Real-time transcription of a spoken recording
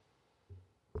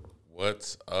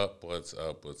What's up? What's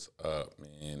up? What's up,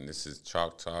 man? This is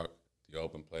Chalk Talk, the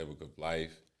open playbook of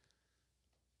life.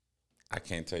 I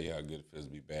can't tell you how good it feels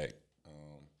to be back.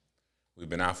 We've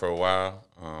been out for a while,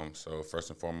 so first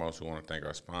and foremost, we want to thank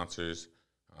our sponsors,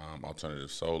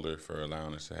 Alternative Solar, for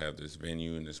allowing us to have this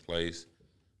venue in this place.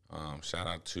 Shout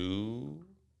out to...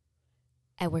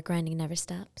 And Where Grinding Never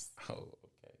Stops. Oh,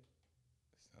 okay.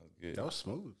 Sounds good. That was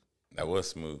smooth. That was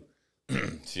smooth.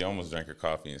 She almost drank her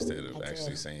coffee instead of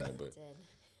actually saying it, but...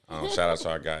 shout out to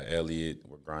our guy Elliot.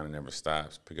 Where Grinding Never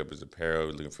Stops. Pick up his apparel.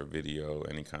 Looking for video,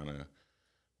 any kind of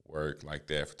work like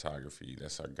that, photography.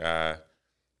 That's our guy.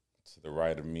 To the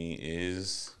right of me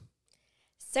is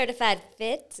Certified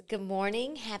Fit. Good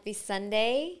morning. Happy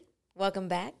Sunday. Welcome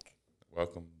back.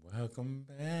 welcome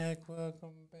back.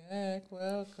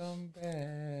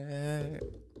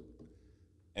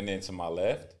 And then to my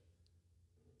left,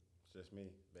 It's just me,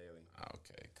 Bailey.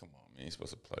 okay, come on, man. You're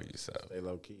supposed to plug yourself. Stay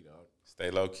low key, dog. Stay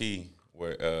low key.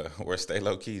 Where Stay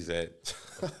Low Key's at?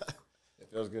 It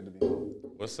feels good to be home.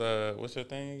 What's your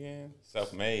thing again?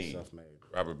 Self-made. Self-made.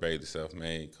 Robert Bailey,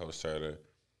 Self-Made, Coach Turner.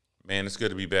 Man, it's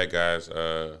good to be back, guys.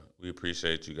 We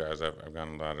appreciate you guys. I've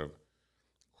gotten a lot of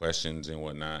questions and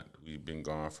whatnot. We've been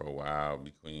gone for a while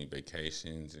between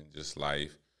vacations and just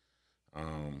life.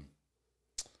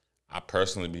 I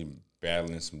personally be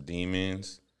battling some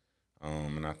demons,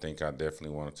 and I think I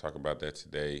definitely want to talk about that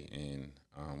today, and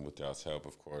with y'all's help,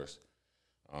 of course.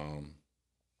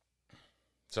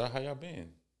 So how y'all been?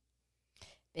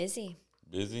 Busy.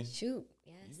 Busy? Shoot.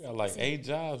 Yes. You got like busy. 8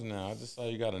 jobs now. I just saw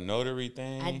you got a notary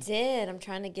thing. I did. I'm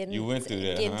trying to get You went through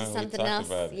that, get huh? into We something talked else.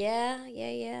 about it. Yeah.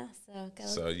 So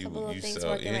got a couple of you things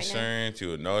sell working insurance,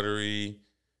 you a notary,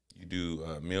 you do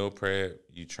meal prep,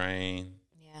 you train.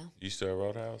 right now. Yeah. You still at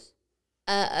Roadhouse?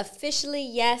 Officially,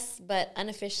 yes, but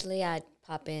unofficially, I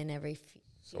pop in every few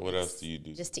So what else do you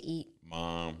do? just to eat.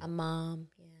 Mom. A mom.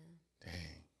 Yeah.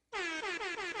 Dang.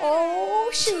 Oh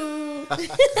shoot.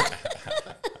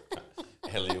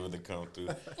 Elliot would have come through.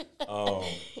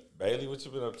 Bailey, what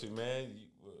you been up to, man?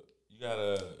 You got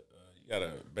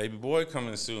a baby boy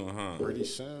coming soon, huh? Pretty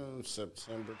soon,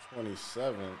 September 27th.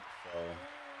 So,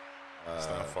 It's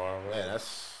not far away. yeah,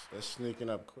 that's sneaking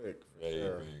up quick. For Very,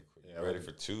 sure. very quick. Yeah, Ready we-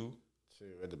 for 2?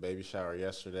 At the baby shower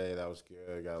yesterday, that was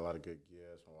good. Got a lot of good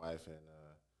gifts. My wife and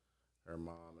her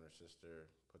mom and her sister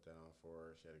put that on for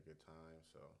her. She had a good time.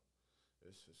 So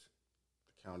it's just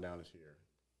the countdown is here.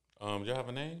 Do y'all have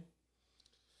a name?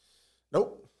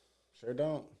 Nope, sure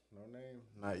don't. No name,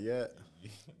 not yet.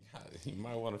 You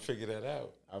might want to figure that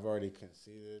out. I've already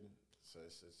conceded, so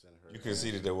it's in her. You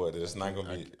conceded that what? It's not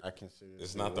gonna be. I conceded.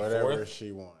 It's to not the whatever fourth?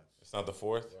 she wants. It's not the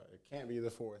 4th. But it can't be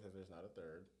the fourth if there's not a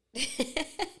third.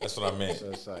 That's what I meant. So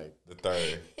it's like The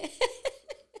 3rd.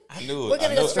 I knew. We're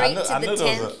gonna go straight to the I knew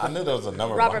there was 10th. I knew there was a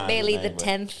number. Robert behind his Bailey, name, the but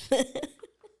 10th.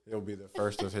 it'll be the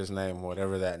first of his name,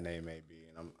 whatever that name may be,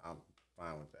 and I'm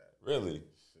fine with that. Really?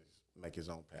 Just make his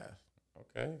own path.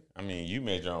 Okay. I mean, you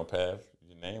made your own path.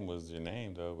 Your name was your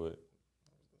name, though. But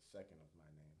The second of my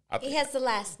name. I He think has the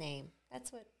last name.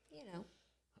 That's what, you know.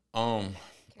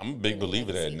 I'm a big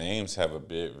believer that legacy. names have a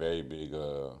very big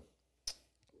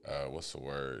what's the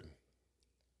word?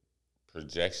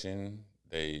 Projection.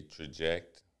 They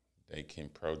traject. They can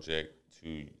project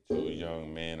to a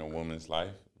young man or woman's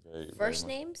life. Very First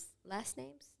much. names? Last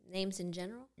names? Names in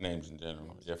general? Names in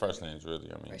general. Yeah, first names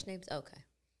really. I mean, First names? Okay.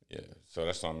 yeah. So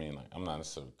that's what I mean. Like, I'm not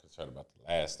necessarily concerned about the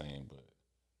last name, but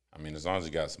I mean, as long as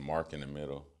you got some mark in the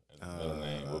middle, and the middle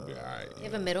name, we'll be all right. You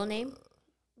have a middle name,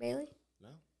 Bailey? No,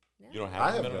 You don't I have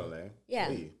a have middle no name. Yeah.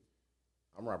 Lee.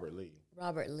 I'm Robert Lee.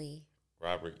 Robert Lee.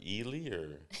 Robert Ely or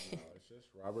No, it's just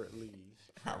Robert Lee.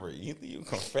 Robert Ely? You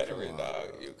Confederate, dog.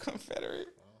 You Confederate.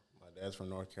 Well, my dad's from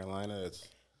North Carolina. It's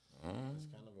kind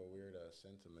of a weird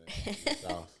sentiment in the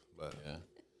South, but Yeah.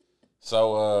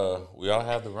 So we all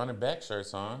have the running back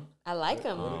shirts on. I like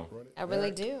him. Oh. I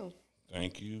really do.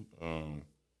 Thank you.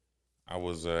 I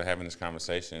was having this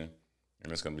conversation,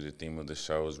 and it's going to be the theme of the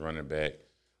show is running back.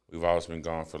 We've always been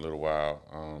gone for a little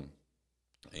while,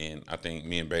 and I think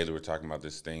me and Bailey were talking about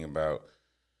this thing about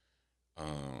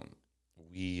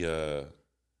we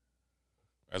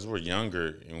as we're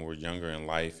younger and we're younger in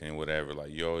life and whatever.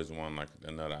 Like you always want like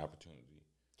another opportunity.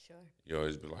 Sure. You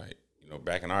always be like, you know,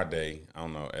 back in our day, I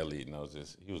don't know, Elliot knows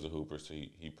this. He was a hooper, so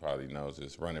he probably knows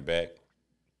this. Running back,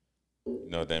 you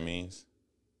know what that means?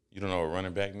 You don't know what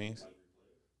running back means?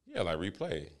 Yeah, like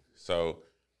replay. So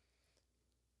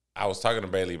I was talking to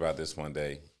Bailey about this one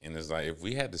day, and it's like if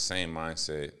we had the same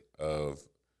mindset of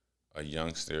a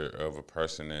youngster, of a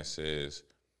person that says,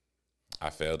 I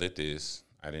failed at this,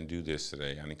 I didn't do this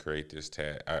today, I didn't create this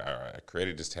task, I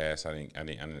created this task, I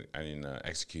didn't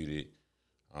execute it.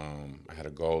 I had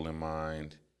a goal in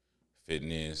mind,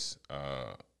 fitness,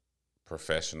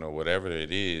 professional, whatever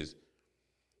it is.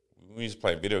 We used to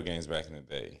play video games back in the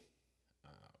day.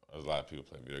 A lot of people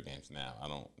play video games now. I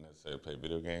don't necessarily play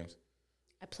video games.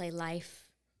 I play Life.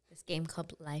 This game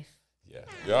called Life. Yeah,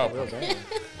 y'all. Okay.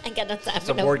 I ain't got no time It's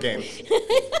for a no board game.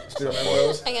 Still remember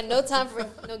those? I got no time for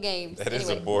no games. That is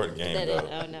a board game, though.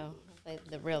 Oh no, I play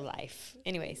the real life.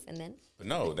 Anyways, and then But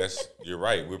no, you're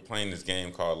right. We're playing this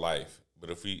game called life. But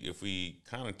if we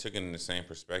kind of took it in the same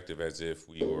perspective as if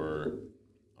we were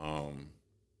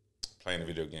playing a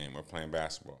video game or playing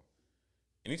basketball,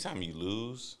 anytime you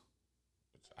lose,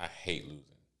 which I hate losing.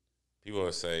 People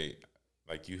will say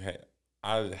like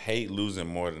I hate losing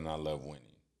more than I love winning.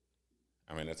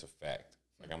 I mean, that's a fact.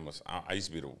 Like I used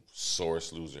to be the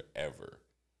sorest loser ever.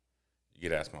 You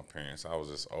could ask my parents. I was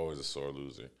just always a sore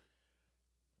loser.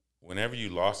 Whenever you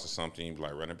lost to something, you be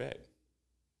like, run it back.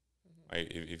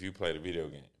 Like if you played a video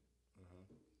game,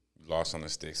 you lost on the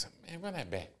sticks, man, run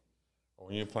that back. Or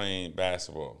when you're playing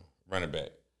basketball, run it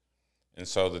back. And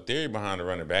so the theory behind the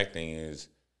run it back thing is,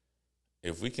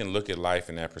 if we can look at life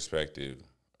in that perspective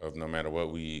of no matter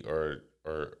what we are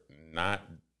not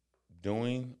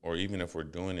doing, or even if we're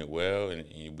doing it well and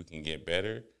we can get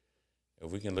better,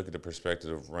 if we can look at the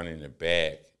perspective of running it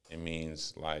back, it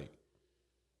means like,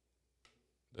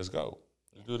 let's go.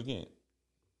 Let's do it again.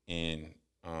 And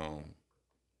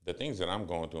the things that I'm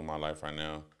going through in my life right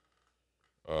now,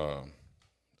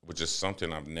 which is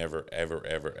something I've never, ever,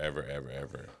 ever, ever, ever,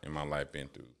 ever in my life been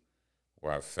through,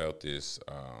 where I felt this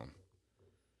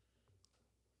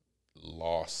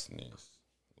lostness,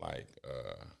 like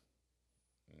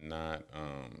not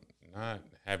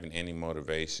having any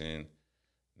motivation,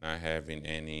 not having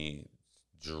any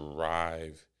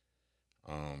drive.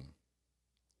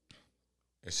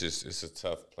 It's a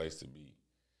tough place to be.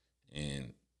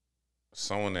 And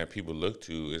someone that people look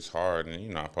to, it's hard.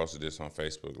 And, I posted this on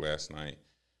Facebook last night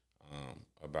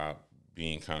about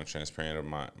being kind of transparent of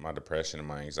my depression and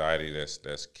my anxiety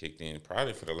that's kicked in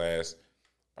probably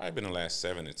been the last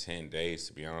 7 to 10 days,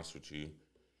 to be honest with you.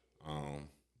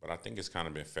 But I think it's kind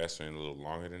of been festering a little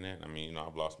longer than that. I mean,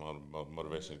 I've lost my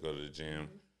motivation to go to the gym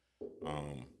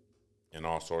and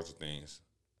all sorts of things.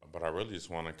 But I really just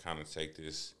want to kind of take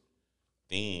this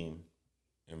theme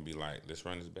and be like, let's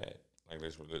run this back. Like,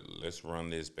 let's run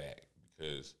this back,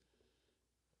 because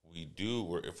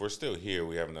if we're still here,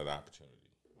 we have another opportunity.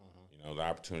 The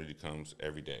opportunity comes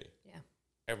every day. Yeah.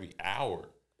 Every hour.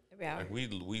 Every hour. Like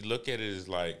we look at it as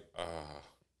like,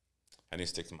 I need to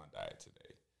stick to my diet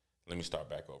today. Let me start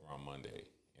back over on Monday.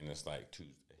 And it's like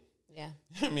Tuesday. Yeah.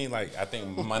 I mean, like, I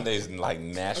think Monday's like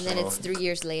national. And then it's 3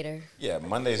 years later. Yeah,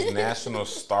 Monday's national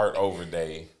start over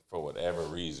day for whatever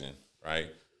reason,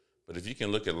 right? But if you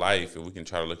can look at life, and we can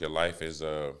try to look at life as,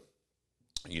 let's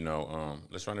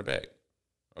run it back.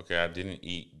 Okay, I didn't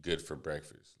eat good for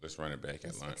breakfast. Let's run it back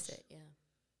at lunch. Fix it, yeah.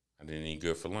 I didn't eat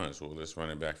good for lunch. Well, let's run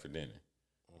it back for dinner.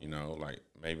 Like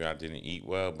maybe I didn't eat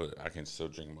well, but I can still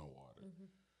drink my water.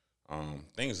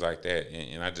 Things like that.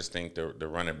 And I just think the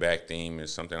run it back theme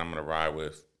is something I'm going to ride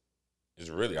with. It's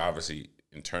really obviously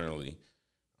internally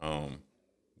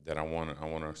that I want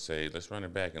to say, let's run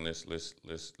it back and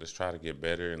let's try to get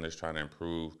better, and let's try to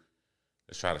improve.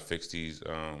 Let's try to fix these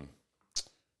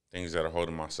things that are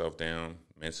holding myself down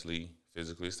mentally,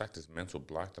 physically. It's like this mental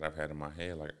block that I've had in my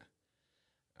head. Like,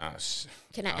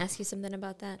 Can I ask you something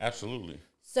about that? Absolutely.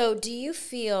 So do you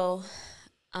feel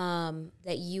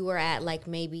that you were at like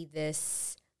maybe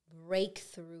this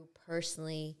breakthrough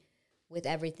personally with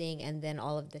everything, and then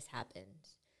all of this happened?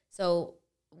 So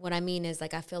what I mean is,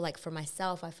 like, I feel like for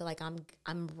myself, I feel like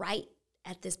I'm right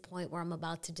at this point where I'm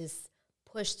about to just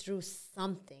push through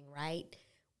something, right?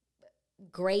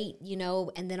 Great,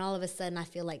 and then all of a sudden I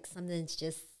feel like something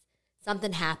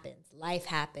happens, life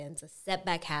happens, a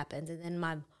setback happens, and then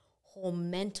my whole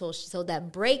mental, so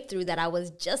that breakthrough that I was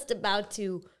just about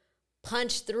to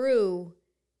punch through,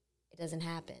 it doesn't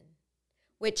happen.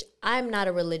 Which, I'm not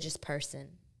a religious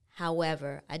person.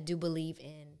 However, I do believe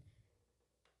in,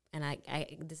 and I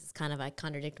this is kind of, I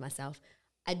contradict myself.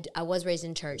 I was raised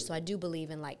in church, so I do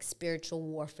believe in like spiritual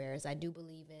warfares. I do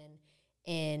believe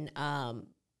in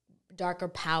darker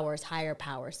powers, higher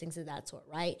powers, things of that sort,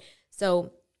 right?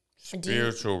 So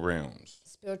Spiritual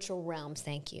realms,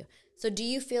 thank you. So do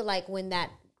you feel like when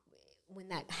that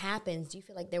happens, do you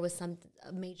feel like there was a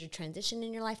major transition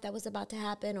in your life that was about to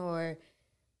happen, or,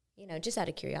 just out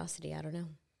of curiosity, I don't know.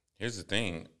 Here's the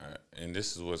thing, and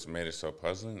this is what's made it so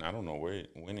puzzling. I don't know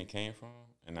when it came from,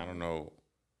 and I don't know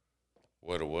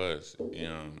what it was.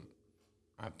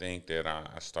 I think that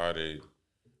I started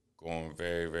going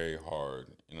very, very hard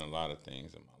in a lot of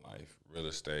things in my life. Real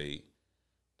estate,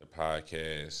 the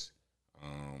podcast.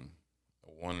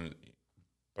 One,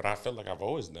 but I feel like I've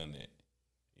always done that.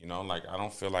 You know, like I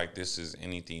don't feel like this is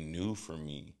anything new for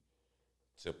me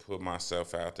to put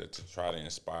myself out there to try to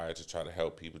inspire, to try to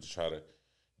help people, to try to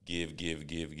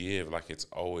give. Like it's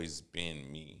always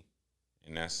been me,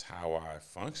 and that's how I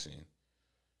function.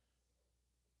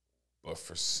 But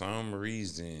for some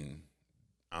reason,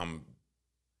 I'm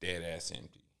dead ass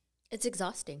empty. It's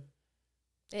exhausting.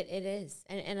 It is.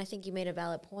 And I think you made a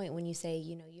valid point when you say,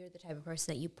 you know, you're the type of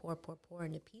person that you pour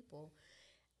into people.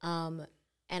 And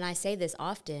I say this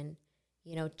often,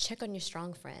 you know, check on your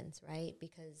strong friends, right?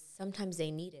 Because sometimes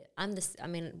they need it. I'm the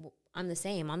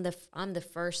same. I'm the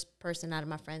first person out of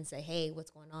my friends say, hey,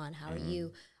 what's going on? How are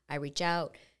you? I reach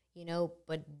out, you know,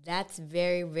 but that's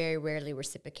very, very rarely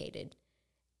reciprocated.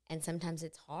 And sometimes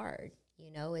it's hard,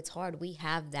 you know, it's hard. We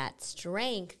have that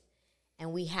strength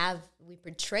and we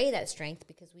portray that strength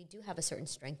because we do have a certain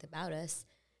strength about us,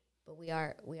 but we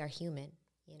are human,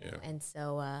 you know? Yeah. And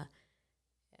so,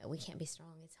 we can't be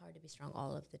strong. It's hard to be strong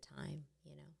all of the time,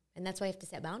 you know? And that's why you have to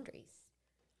set boundaries.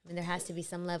 I mean, there has to be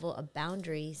some level of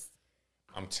boundaries.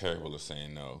 I'm terrible at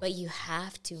saying no. But you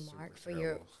have to, Mark, for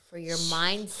your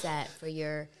mindset,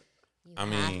 you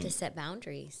have to set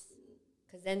boundaries.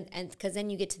 Because then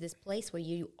you get to this place where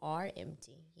you are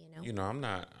empty, you know? You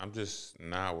know, I'm just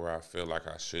not where I feel like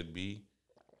I should be.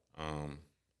 And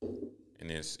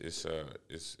it's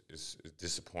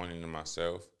disappointing in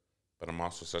myself. But I'm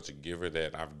also such a giver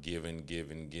that I've given. And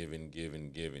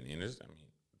there's, I mean,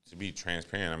 to be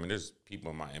transparent, I mean, there's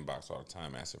people in my inbox all the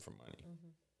time asking for money.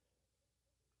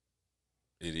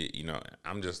 Mm-hmm. You know,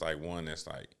 I'm just like one that's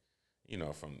like, you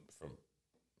know, from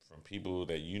people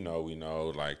that we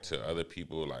know, like to other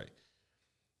people, like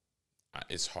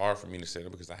it's hard for me to say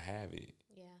that because I have it.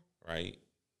 Yeah. Right.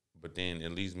 But then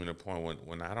it leads me to the point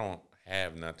when I don't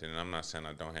have nothing, and I'm not saying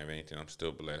I don't have anything, I'm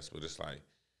still blessed, but it's like,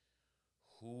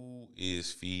 who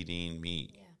is feeding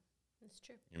me? Yeah, that's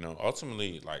true. You know,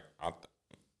 ultimately, like,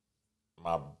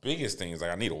 my biggest thing is, like,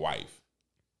 I need a wife.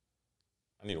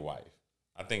 I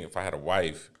think if I had a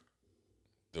wife,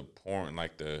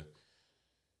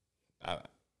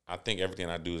 I think everything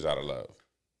I do is out of love.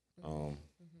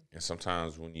 And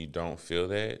sometimes when you don't feel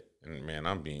that, and, man,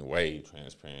 I'm being way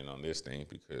transparent on this thing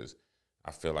because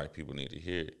I feel like people need to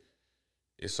hear it.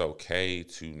 It's okay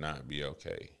to not be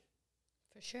okay.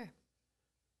 For sure.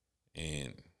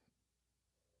 And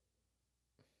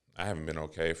I haven't been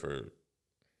okay for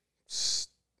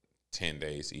 10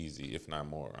 days easy, if not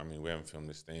more. I mean, we haven't filmed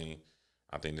this thing.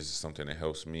 I think this is something that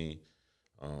helps me.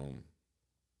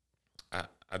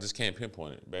 I just can't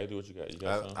pinpoint it. Baby, what you got? You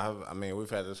got something? I mean, we've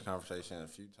had this conversation a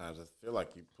few times. I feel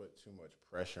like you put too much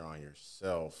pressure on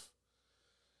yourself.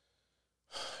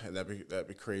 And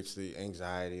that creates the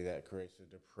anxiety, that creates the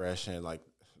depression. Like,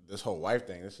 this whole wife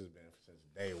thing, this has been since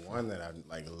day one that I'm,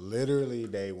 like, literally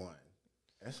day one.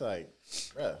 It's like,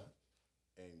 bruh,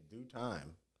 in due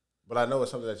time. But I know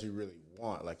it's something that you really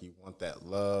want. Like, you want that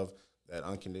love, that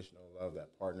unconditional love,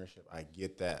 that partnership. I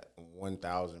get that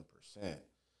 1,000%.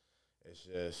 It's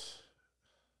just,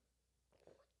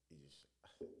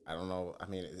 I don't know. I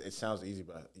mean, it sounds easy,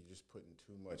 but you're just putting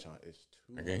too much on. It's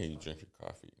too much. I can hear you drink your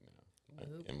coffee now,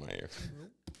 like, in my ear.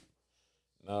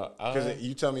 No, because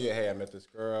you tell me, hey, I met this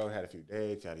girl, had a few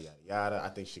dates, yada yada yada. I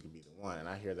think she could be the one, and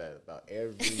I hear that about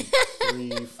every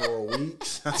 3-4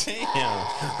 weeks. Damn,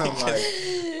 I'm like,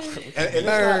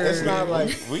 and it's not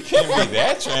like we can't be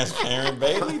that transparent,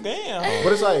 baby. Damn,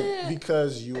 but it's like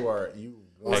because you want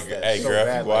hey so girl,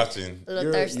 bad, if you're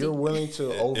watching, you're willing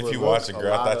to overlook. If you watching,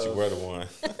 girl, I thought you were the one.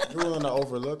 You're willing to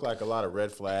overlook like a lot of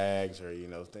red flags or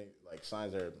things like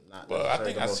signs that are not. Well, I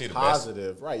think I see the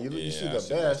positive, best. Right? You see the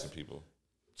best in people.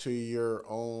 To your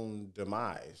own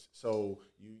demise. So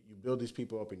you build these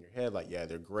people up in your head like, yeah,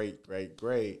 they're great.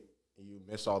 And you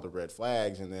miss all the red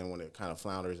flags, and then when it kind of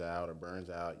flounders out or burns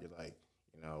out, you're like,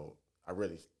 I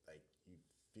really like you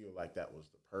feel like that was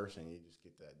the person. You just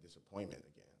get that disappointment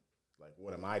again. Like,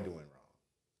 what am I doing wrong?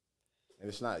 And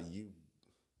it's not you.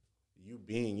 You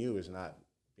being you is not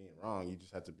being wrong. You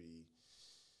just have to be.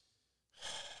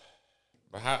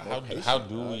 But how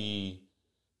do we,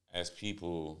 as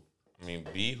people? I mean,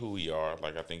 be who we are.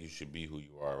 Like, I think you should be who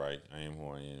you are, right? I am who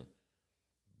I am.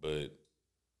 But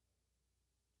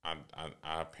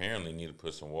I apparently need to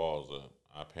put some walls up.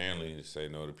 I apparently need to say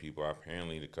no to people. I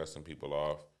apparently need to cut some people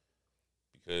off.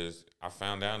 Because I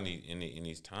found out in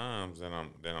these times that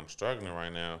I'm struggling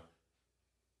right now,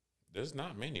 there's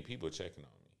not many people checking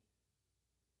on me.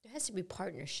 There has to be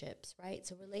partnerships, right?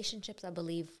 So relationships, I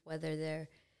believe, whether they're,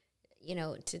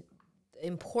 to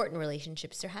important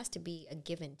relationships, there has to be a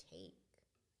give and take.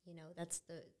 That's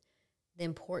the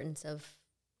importance of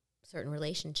certain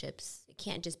relationships, it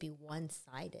can't just be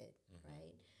one-sided,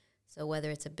 right? So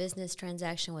whether it's a business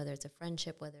transaction, whether it's a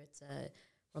friendship, whether it's a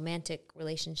romantic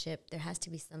relationship, there has to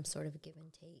be some sort of give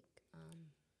and take,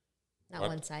 not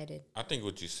one-sided. I think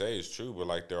what you say is true, but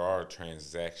like there are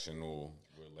transactional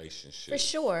relationships. For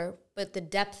sure, but the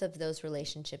depth of those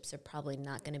relationships are probably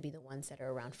not going to be the ones that are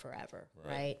around forever,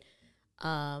 right?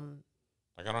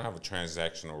 Like I don't have a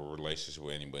transactional relationship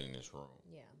with anybody in this room.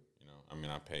 Yeah. You know, I mean,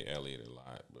 I pay Elliot a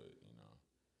lot, but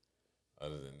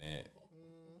other than that,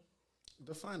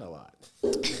 Define a lot.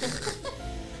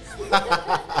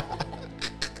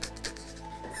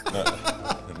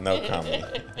 no comment.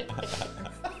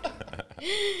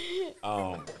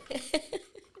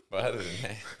 But other than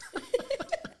that,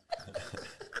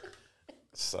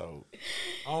 so,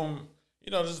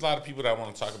 there's a lot of people that I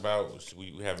want to talk about, which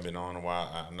we haven't been on in a while.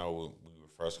 I know we were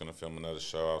first going to film another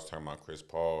show. I was talking about Chris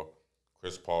Paul.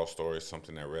 Chris Paul's story is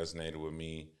something that resonated with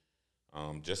me,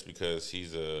 just because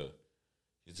he's a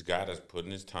guy that's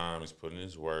putting his time, he's putting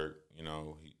his work. You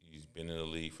know, he's been in the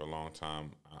league for a long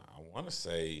time. I want to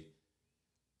say,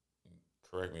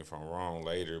 correct me if I'm wrong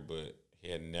later, but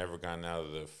he had never gotten out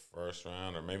of the first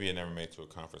round, or maybe he had never made it to a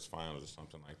conference finals or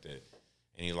something like that.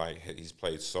 And he's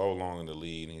played so long in the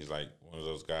league, and he's like one of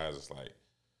those guys that's like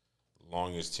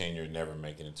longest tenure, never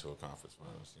making it to a conference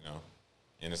finals, you know?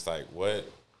 And it's like, what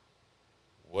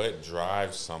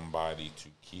drives somebody to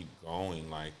keep going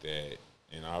like that?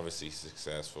 And obviously he's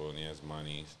successful and he has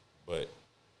money, but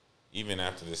even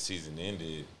after the season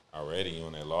ended already,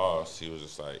 when they lost, he was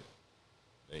just like,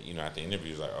 at the interview,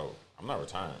 he was like, "Oh, I'm not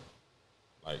retiring."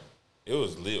 Like, it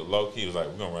was low key. He was like,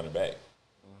 "We're gonna run it back.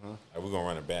 Like, we're gonna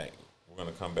run it back. We're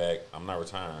gonna come back. I'm not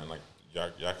retiring." Like,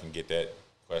 y'all can get that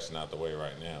question out the way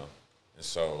right now. And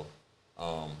so,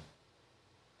 and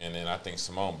then I think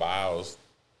Simone Biles,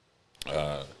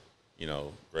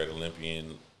 great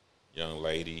Olympian young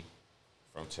lady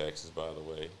from Texas, by the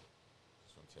way.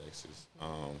 She's from Texas.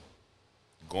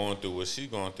 Going through what she's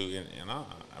going through, and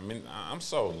I'm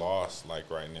so lost, like,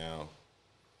 right now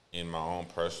in my own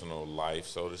personal life,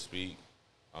 so to speak,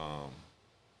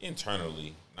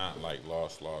 internally, not like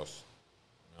lost.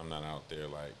 I'm not out there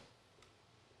like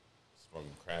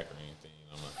smoking crack or anything.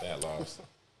 I'm not that lost,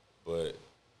 but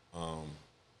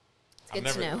It's good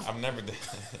to know. I've never.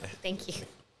 Thank you.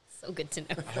 So good to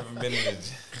know. I haven't been in the.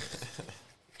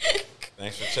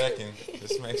 Thanks for checking.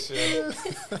 Just make sure.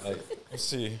 Like, let's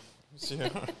see.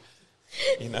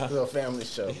 You know, A little family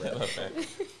show, bro.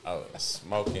 Oh,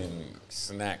 smoking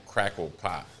snack crackle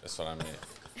pop. That's what I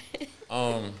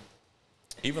meant.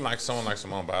 Even like someone like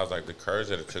Simone Biles, like the courage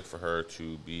that it took for her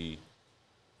to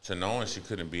knowing she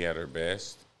couldn't be at her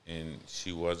best and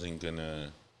she wasn't gonna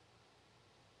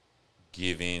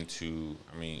give in to.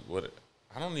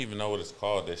 I don't even know what it's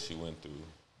called that she went through.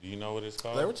 Do you know what it's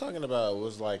called? They were talking about, it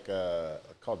was like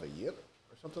called the YIP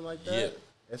or something like that. YIP.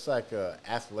 It's like a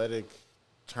athletic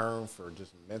term for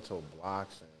just mental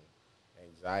blocks and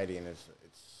anxiety, and it's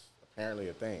apparently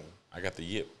a thing. I got the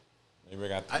YIP.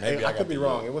 Maybe I could be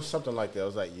wrong. It was something like that. It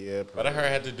was like YIP. But I heard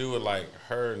it had to do with like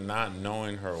her not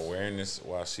knowing her awareness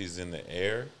while she's in the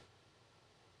air.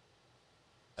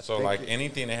 So like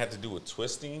anything that had to do with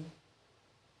twisting.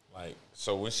 Like,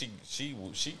 so when she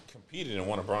competed and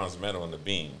won a bronze medal in the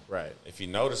beam. Right. If you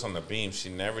notice on the beam, she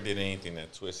never did anything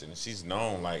that twisted. And she's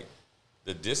known, like,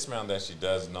 the dismount that she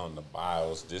does is known the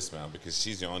Biles dismount because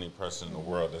she's the only person in the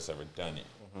world that's ever done it.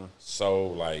 So,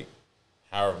 like,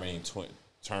 however many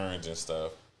turns and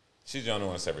stuff, she's the only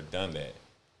one that's ever done that.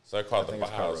 So I call it the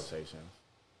Biles. It's called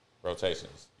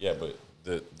Rotations. Yeah, but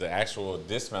the actual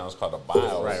dismount is called the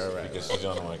Biles. Right. Because she's the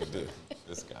only one that can do it.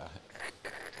 This guy.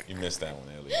 You missed that one,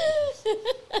 Elliot.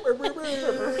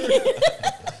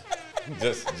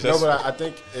 just no, but I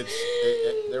think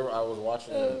I was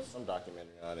watching some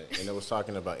documentary on it, and it was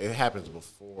talking about it happens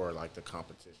before like the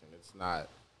competition. It's not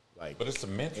like, but it's a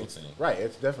mental thing, right?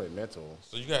 It's definitely mental.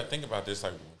 So you got to think about this.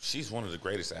 Like, she's one of the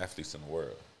greatest athletes in the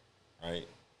world, right?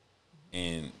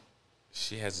 And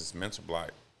she has this mental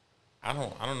block. I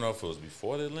don't know if it was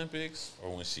before the Olympics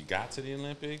or when she got to the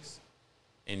Olympics.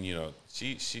 And,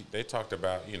 they talked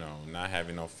about, not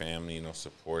having no family, no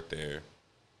support there.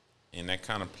 And that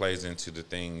kind of plays into the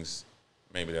things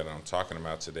maybe that I'm talking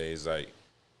about today is like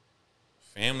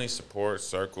family support,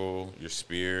 circle, your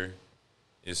spear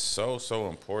is so, so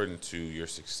important to your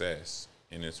success.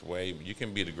 In its way, you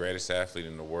can be the greatest athlete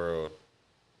in the world.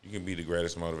 You can be the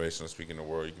greatest motivational speaker in the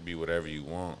world. You can be whatever you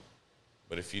want.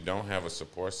 But if you don't have a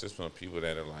support system of people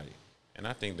that are like, and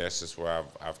I think that's just where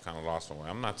I've kind of lost my way.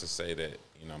 I'm not to say that,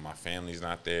 my family's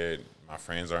not there, my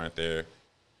friends aren't there.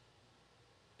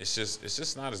 It's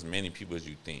just not as many people as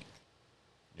you think,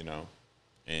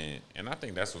 And I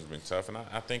think that's what's been tough. And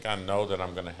I think I know that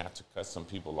I'm gonna have to cut some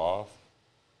people off.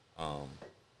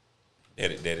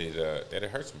 That it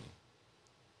hurts me,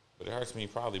 but it hurts me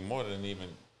probably more than even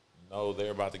know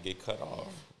they're about to get cut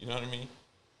off. You know what I mean?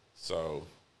 So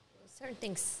certain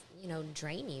things,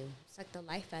 drain you, suck the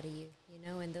life out of you,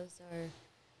 and those are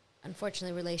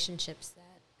unfortunately relationships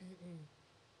that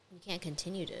you can't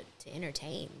continue to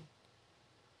entertain,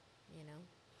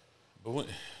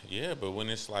 But when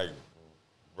it's like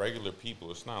regular people,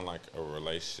 it's not like a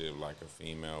relationship like a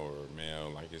female or a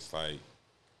male. Like it's like,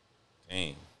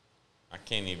 dang, I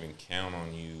can't even count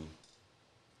on you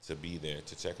to be there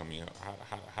to check on me.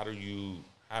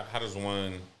 How does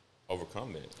one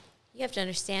overcome that? You have to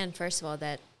understand, first of all,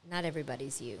 that not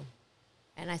everybody's you.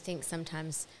 And I think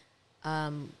sometimes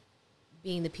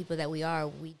being the people that we are,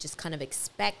 we just kind of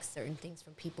expect certain things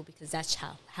from people because that's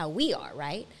how we are,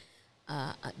 right?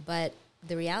 But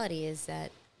the reality is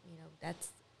that, that's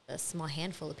a small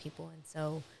handful of people. And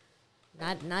so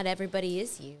not everybody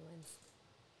is you. And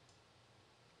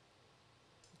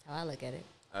that's how I look at it.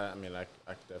 I mean, I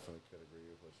definitely could agree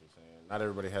with what you're saying. Not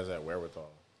everybody has that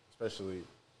wherewithal, especially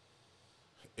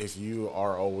if you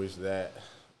are always that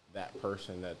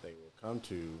person that they will come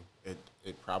to. It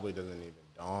probably doesn't even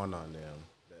dawn on them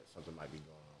that something might be going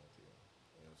on with you.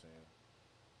 You know what I'm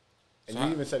saying? And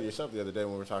you even said it yourself the other day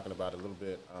when we were talking about it a little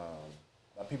bit.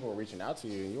 That people were reaching out to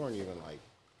you, and you weren't even like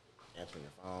answering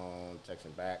your phone,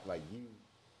 texting back. Like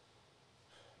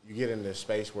you get in this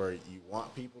space where you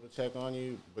want people to check on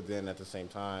you, but then at the same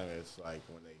time, it's like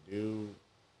when they do,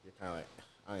 you're kind of like,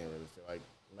 I don't even really feel like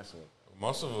messing with them.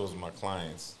 Most of it was my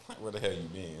clients. Where the hell you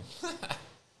been?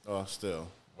 Oh, still.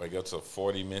 Wake up to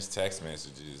 40 missed text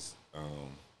messages.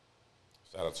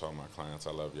 Shout out to all my clients.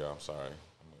 I love y'all. I'm sorry.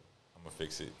 I'm gonna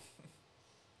fix it.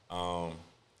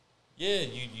 Yeah,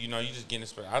 you just get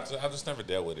inspired. I just never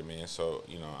dealt with it, man. So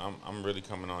I'm really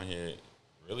coming on here,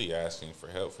 really asking for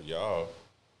help for y'all.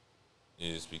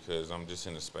 Is because I'm just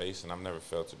in a space and I've never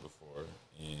felt it before.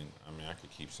 And I mean, I could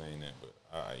keep saying that, but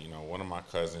one of my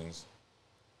cousins,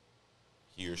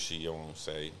 he or she, I won't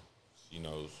say, she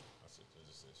knows. I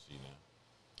just said she now.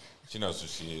 She knows who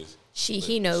she is.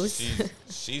 He knows.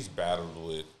 She's battled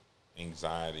with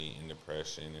anxiety and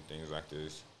depression and things like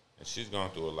this, and she's gone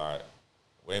through a lot,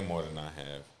 way more than I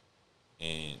have.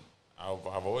 And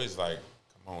I've always like,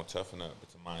 come on, toughen up.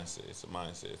 It's a mindset. It's a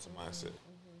mindset. It's a mindset.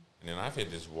 And then I've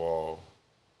hit this wall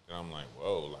that I'm like,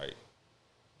 whoa, like,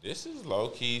 this is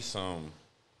low-key some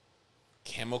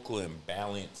chemical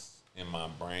imbalance in my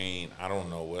brain. I don't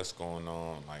know what's going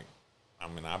on. Like, I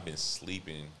mean, I've been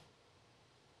sleeping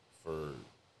for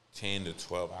 10 to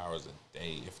 12 hours a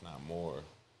day, if not more,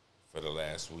 for the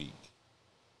last week.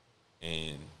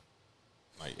 And,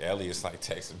 like, Elliot's, like,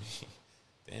 texting me,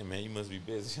 damn, man, you must be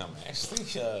busy. I'm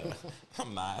actually,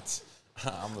 I'm not.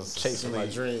 I'm just chasing my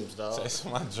dreams, dog.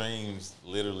 Chasing my dreams,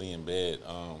 literally in bed.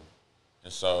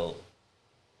 And so,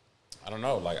 I don't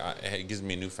know. Like, it gives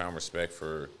me a newfound respect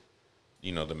for,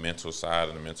 the mental side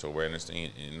and the mental awareness thing.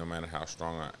 And no matter how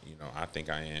strong I think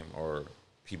I am, or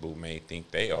people may think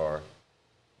they are,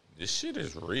 this shit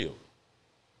is real.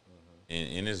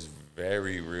 And it's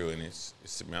very real. And it's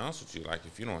to be honest with you, like,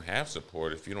 if you don't have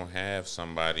support, if you don't have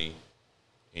somebody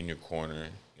in your corner,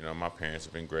 my parents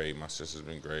have been great. My sister's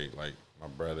been great. Like, my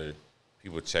brother,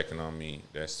 people checking on me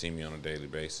that see me on a daily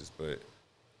basis. But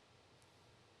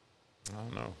I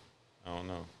don't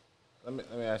know. Let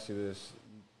me ask you this.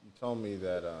 You told me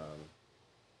that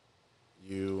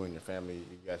you and your family,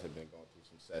 you guys have been going through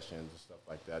some sessions and stuff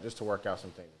like that, just to work out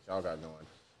some things that y'all got going.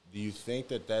 Do you think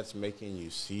that that's making you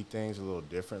see things a little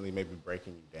differently, maybe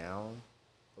breaking you down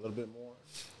a little bit more,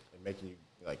 and making you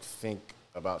like think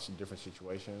about some different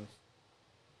situations?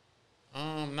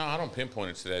 No, I don't pinpoint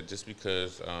it to that. Just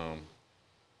because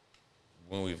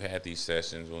when we've had these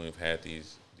sessions, when we've had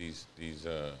these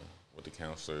with the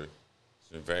counselor, it's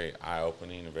been very eye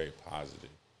opening and very positive.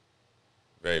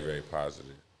 Very, very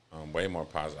positive. Way more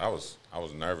positive. I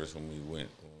was nervous when we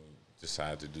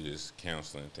decided to do this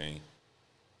counseling thing,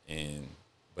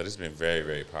 but it's been very,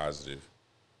 very positive.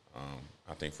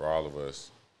 I think for all of us.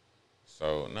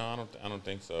 So no, I don't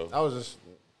think so. I was just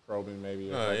probing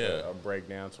maybe a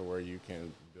breakdown to where you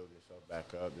can build yourself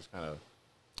back up. Just kind of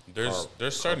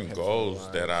there's certain goals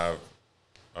that I've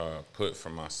put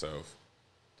for myself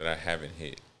that I haven't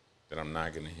hit, that I'm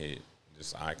not gonna hit.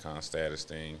 This icon status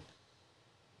thing,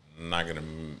 I'm not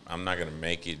gonna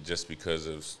make it just because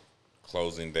of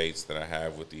closing dates that I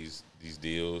have with these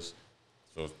deals.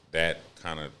 So that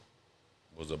kind of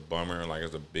was a bummer. Like,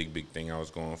 it's a big thing I was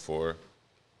going for.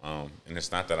 And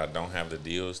it's not that I don't have the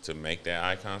deals to make that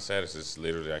icon status. It's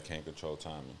literally I can't control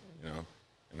timing,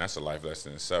 and that's a life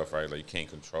lesson in itself, right? Like you can't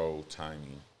control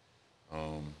timing.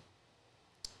 Um,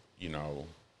 you know,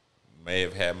 may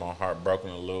have had my heart broken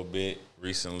a little bit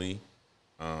recently.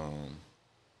 Um,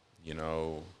 you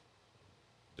know,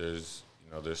 there's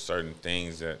certain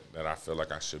things that I feel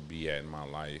like I should be at in my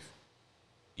life,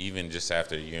 even just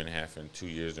after a year and a half and 2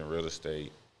 years in real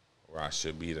estate, where I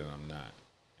should be that I'm not.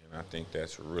 And I think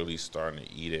that's really starting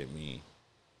to eat at me.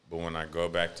 But when I go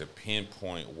back to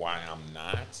pinpoint why I'm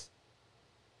not,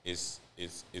 it's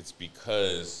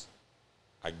because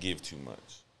I give too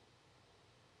much.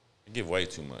 I give way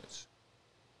too much.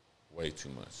 Way too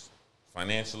much.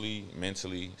 Financially,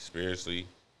 mentally, spiritually.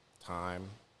 Time,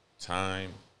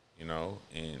 you know.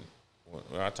 And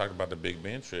when I talked about the Big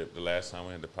Ben trip, the last time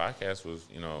we had the podcast was,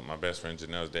 you know, my best friend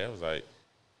Janelle's dad was like,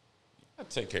 you got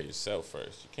to take care of yourself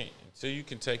first. You can't, until you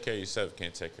can take care of yourself, you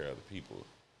can't take care of other people.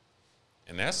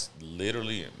 And that's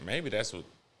literally, maybe that's what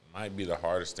might be the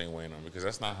hardest thing weighing on, because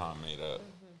that's not how I'm made up.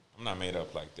 Mm-hmm. I'm not made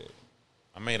up like that.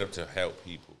 I'm made up to help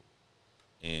people.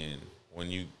 And when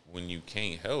you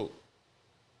can't help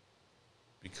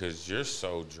because you're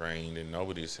so drained and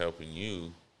nobody's helping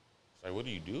you, it's like, what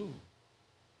do you do?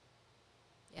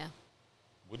 Yeah.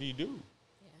 What do you do?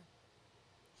 Yeah.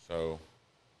 So.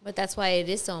 But that's why it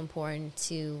is so important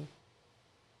to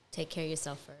take care of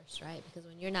yourself first, right? Because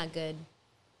when you're not good,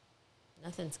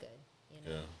 nothing's good. You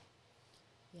know? Yeah.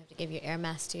 You have to give your air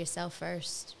mask to yourself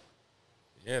first.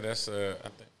 Yeah, that's I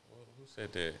think who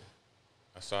said that?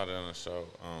 I saw that on the show.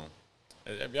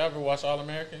 Have y'all ever watched All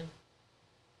American?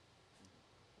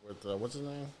 With what's his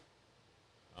name?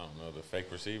 I don't know, the fake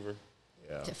receiver.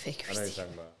 Yeah, The fake I know receiver.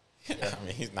 you're talking about. I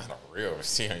mean, he's not a real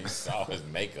receiver. You saw his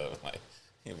makeup, like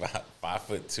he's about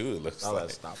 5'2". It looks I'll like.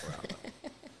 let stop around.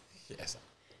 Yes.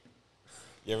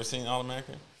 You ever seen All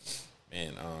American?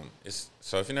 Man, it's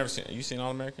so if you never seen, you seen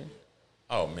All American?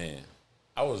 Oh man,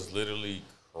 I was literally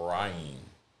crying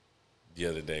the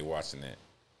other day watching that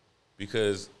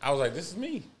because I was like, this is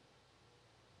me.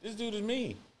 This dude is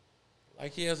me.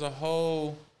 Like he has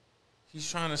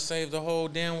he's trying to save the whole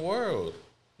damn world.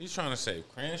 He's trying to save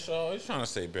Crenshaw. He's trying to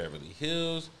save Beverly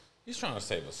Hills. He's trying to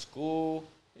save a school.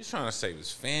 He's trying to save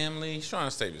his family. He's trying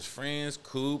to save his friends,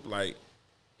 Coop. Like,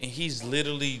 and he's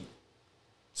literally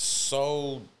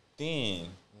so thin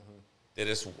that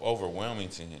it's overwhelming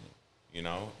to him, you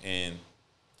know? And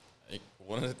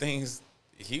one of the things,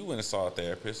 he went and saw a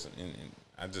therapist, and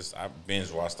I binge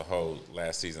watched the whole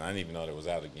last season. I didn't even know that it was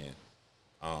out again.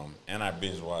 And I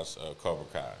binge watched Cobra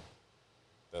Kai.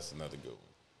 That's another good one.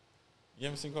 You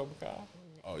haven't seen Cobra Kai?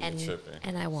 Oh, you're tripping.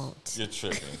 And I won't. You're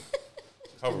tripping.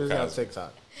 Too busy on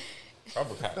TikTok.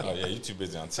 Cobra Kai. Oh, yeah, you're too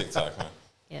busy on TikTok, huh?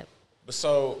 Yep. But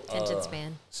so, Attention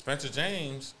span. Spencer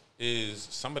James is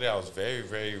somebody I was very,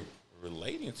 very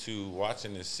relating to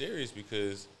watching this series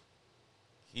because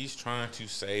he's trying to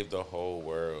save the whole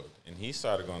world. And he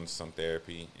started going to some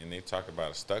therapy, and they talk about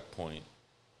a stuck point.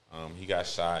 He got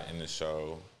shot in the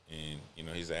show, and, you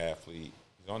know, he's an athlete.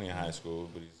 He's only in high school,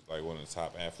 but he's like one of the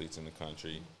top athletes in the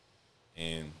country.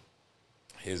 And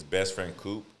his best friend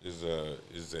Coop is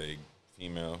a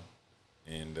female,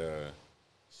 and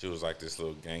she was like this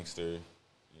little gangster,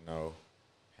 you know,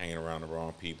 hanging around the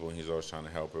wrong people, and he's always trying to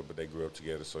help her. But they grew up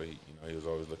together, so he was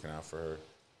always looking out for her.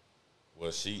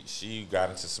 Well, she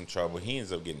got into some trouble. He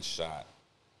ends up getting shot,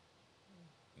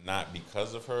 not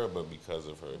because of her, but because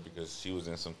of her, because she was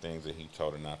in some things that he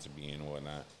told her not to be in and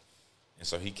whatnot. And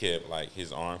so he kept, like,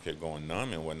 his arm kept going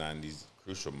numb and whatnot in these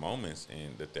crucial moments.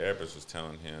 And the therapist was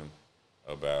telling him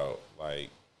about,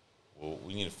 like, well,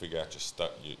 we need to figure out your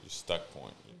stuck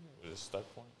point. Is it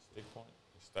stuck point? Stick point?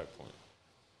 Your stuck point.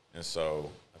 And so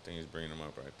I think he's bringing him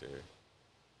up right there.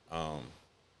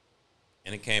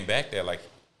 And it came back there, like,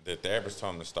 the therapist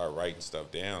told him to start writing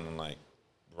stuff down and, like,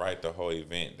 write the whole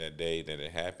event that day that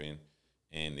it happened.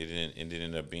 And it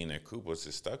ended up being that Coop was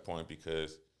his stuck point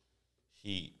because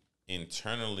he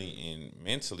internally and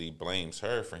mentally blames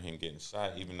her for him getting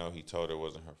shot, even though he told her it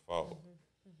wasn't her fault.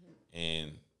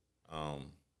 And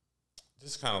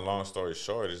just kind of long story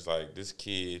short, is like this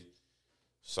kid,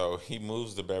 so he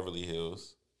moves to Beverly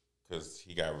Hills because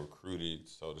he got recruited,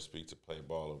 so to speak, to play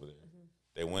ball over there.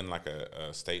 They win like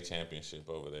a state championship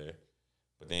over there.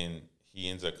 But then he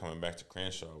ends up coming back to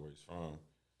Crenshaw, where he's from,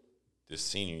 this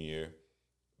senior year,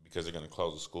 because they're going to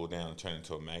close the school down and turn it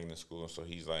into a magnet school. So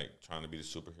he's, like, trying to be the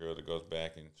superhero that goes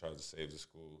back and tries to save the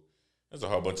school. There's a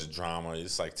whole bunch of drama.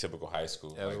 It's, like, typical high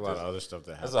school. Yeah, there's like, a lot of other stuff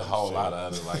that happens. There's a whole lot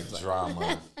of other, like,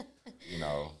 drama, you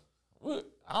know.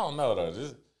 I don't know, though.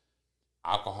 Just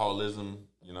alcoholism,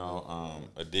 you know,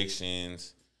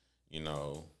 addictions, you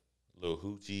know, little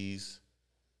hoochies.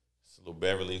 It's a little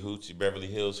Beverly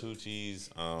Hills Hoochies.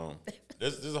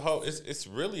 There's a whole. It's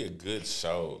really a good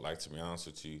show. Like, to be honest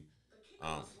with you,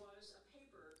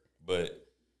 but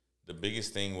the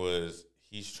biggest thing was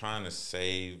he's trying to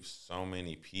save so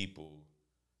many people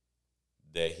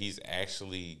that he's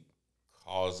actually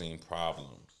causing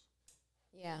problems.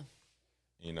 Yeah.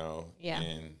 You know. Yeah.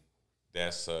 And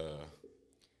that's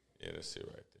that's it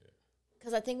right there.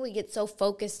 Because I think we get so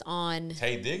focused on.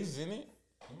 Tay Diggs is in it.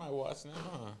 You might watch that,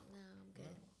 huh? No, I'm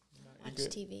good. You Watch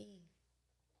good? TV.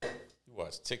 You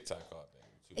watch TikTok all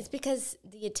day. It's because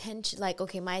the attention, like,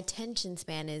 okay, my attention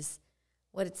span is,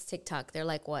 what it's TikTok. They're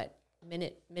like, what,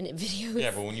 minute videos?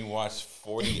 Yeah, but when you watch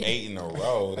 48 in a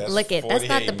row, that's Look it, that's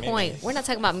not the 48 point. minutes. We're not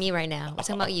talking about me right now. We're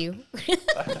talking about you.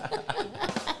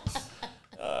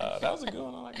 That was a good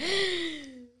one. I like that.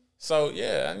 So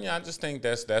yeah, I just think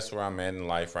that's where I'm at in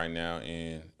life right now,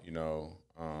 and you know,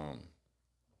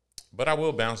 but I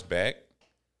will bounce back.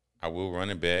 I will run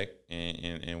it back,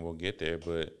 and we'll get there.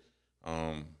 But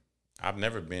I've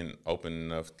never been open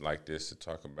enough like this to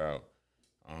talk about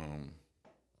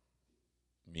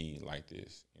me like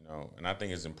this, you know. And I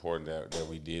think it's important that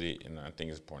we did it, and I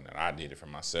think it's important that I did it for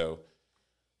myself.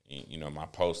 And, you know, my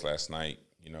post last night,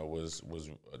 you know, was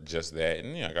just that,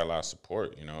 and I got a lot of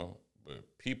support, you know. But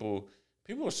people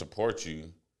will support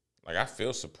you. Like, I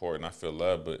feel support and I feel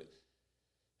love, but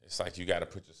it's like you got to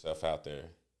put yourself out there,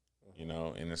 you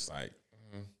know. And it's like,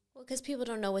 Well, because people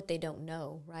don't know what they don't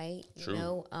know, right? True. You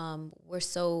know, we're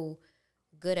so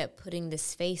good at putting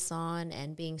this face on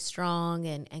and being strong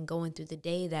and going through the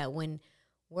day that when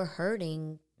we're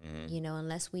hurting, you know,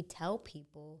 unless we tell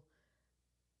people,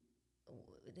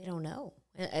 they don't know.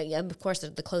 And of course,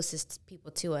 the closest people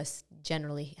to us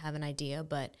generally have an idea,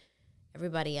 but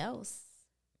everybody else,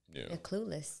 yeah, they're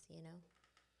clueless, you know?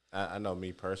 I know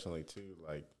me personally, too.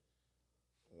 Like,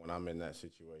 when I'm in that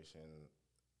situation,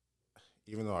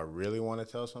 even though I really want to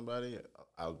tell somebody,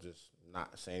 I'll just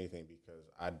not say anything because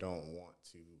I don't want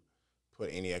to put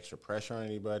any extra pressure on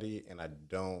anybody, and I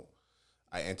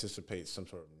anticipate some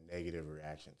sort of negative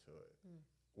reaction to it,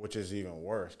 which is even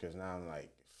worse because now I'm like,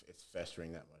 it's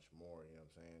festering that much more, you know what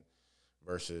I'm saying,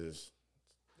 versus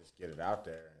just get it out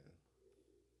there and,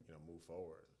 you know, move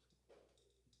forward.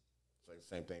 It's like the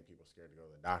same thing, people scared to go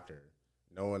to the doctor,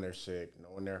 knowing they're sick,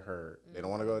 knowing they're hurt. They don't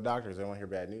want to go to the doctor because they don't want to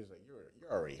hear bad news. Like, you're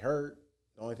already hurt.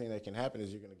 The only thing that can happen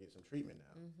is you're going to get some treatment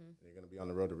now. And you're going to be on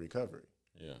the road to recovery.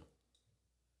 yeah,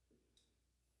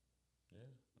 yeah.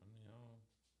 I mean,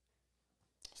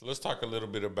 so let's talk a little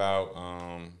bit about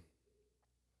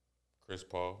Chris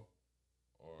Paul.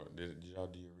 Or did y'all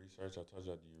do your research? I told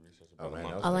y'all to do your research about man, a month.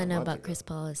 that was All I a know month about ago. Chris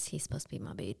Paul is he's supposed to be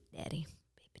my baby daddy.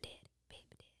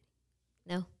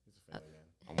 No? He's a family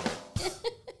man.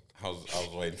 I was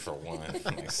waiting for one,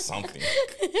 like something.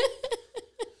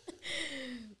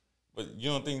 But you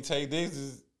don't think Tay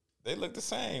Diggs they look the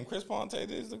same? Chris Paul and Tay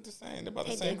Diggs look the same. They're about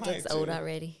the Hey, same Dick height. looks old too.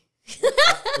 already.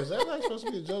 Is that like supposed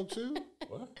to be a joke too?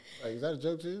 What? Like, is that a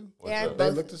joke too? What's They're up? They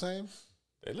both- look the same?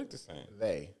 They look the same.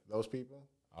 Those people?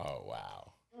 Oh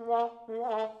wow.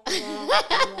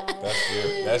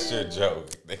 That's your joke.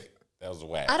 That was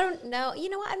whack. I don't know. You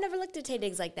know what? I've never looked at Tay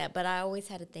Diggs like that, but I always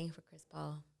had a thing for Chris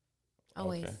Paul.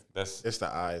 Always. Okay. That's It's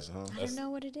the eyes, huh? I don't know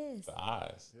what it is. the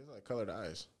eyes. It's like colored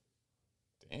eyes.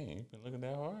 Dang, you been looking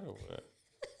that hard or what?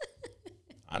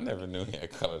 I never knew he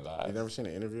had colored eyes. You never seen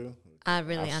an interview? I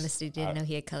really honestly didn't know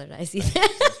he had colored eyes either.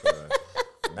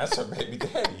 And that's her baby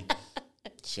daddy.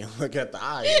 She don't look at the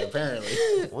eyes, apparently.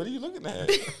 What are you looking at?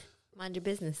 Mind your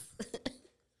business.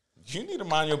 You need to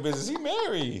mind your business. He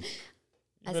married.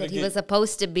 I said he was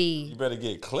supposed to be. You better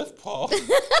get Cliff Paul. You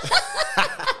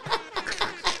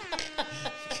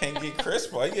can't get Chris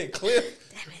Paul. You get Cliff.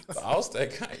 The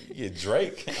Allstate guy. You get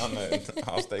Drake on the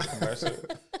Allstate commercial.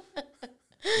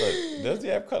 Look, does he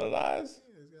have colored eyes?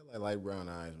 He's got like light brown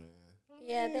eyes, man.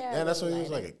 Yeah, they are. Yeah, that's what he really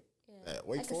was light. like. At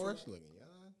Wake I can see Forest, looking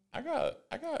young. I got.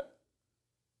 Like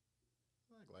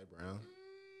light brown.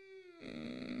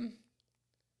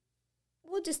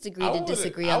 We'll just agree I to would've-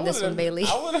 disagree I on this one, would've- Bailey.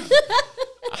 I would've-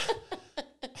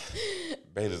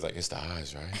 Bailey's like, it's the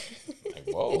eyes, right? Like,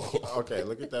 whoa. Okay,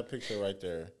 look at that picture right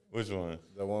there. Which one?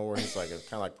 The one where he's like, it's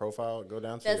kind of like profile. Go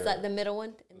down to That's your, like the middle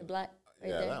one in the black right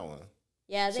yeah, there. that one.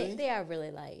 Yeah, See? they are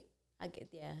really light. I get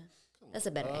that's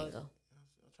a better dog. angle.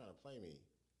 I'm trying to play me.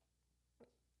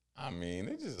 I mean,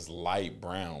 they're just light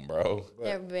brown, bro. But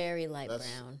They're very light that's-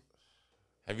 brown.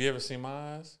 Have you ever seen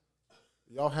my eyes?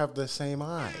 y'all have the same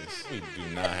eyes. We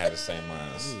do not have the same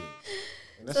eyes.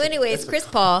 And that's So, anyways, that's Chris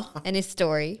Paul and his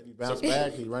story. He bounced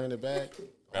back. He running it back.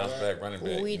 Bounce back, running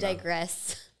back. We you know?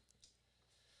 digress.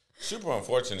 Super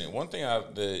unfortunate. One thing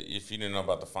if you didn't know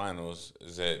about the finals,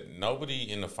 is that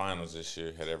nobody in the finals this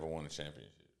year had ever won a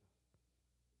championship.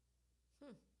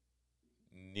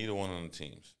 Neither one of the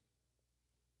teams.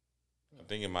 I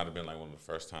think it might have been like one of the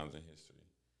first times in history.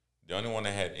 The only one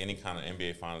that had any kind of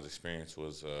NBA Finals experience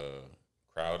was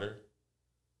Crowder.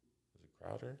 Was it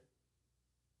Crowder?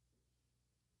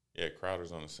 Yeah,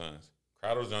 Crowder's on the Suns.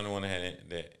 Crowder's the only one that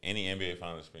had any NBA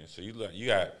Finals experience. So you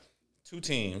got two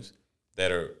teams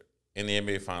that are in the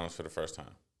NBA Finals for the first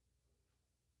time.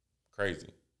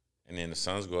 Crazy. And then the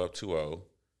Suns go up 2-0.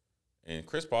 And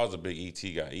Chris Paul's a big ET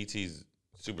guy. ET's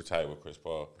super tight with Chris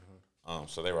Paul. Mm-hmm.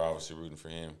 So they were obviously rooting for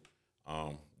him.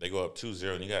 They go up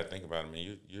 2-0, and you got to think about it,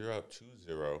 man. You're up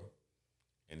 2-0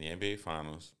 in the NBA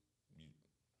Finals.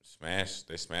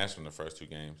 They smashed from the first two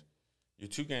games. You're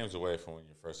 2 games away from winning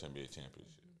your first NBA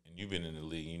championship. And you've been in the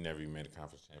league. You never even made a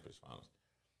conference championship finals.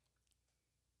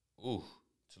 Ooh,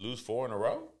 to lose 4 in a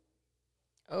row?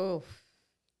 Oh.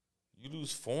 You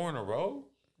lose 4 in a row?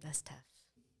 That's tough.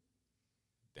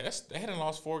 They hadn't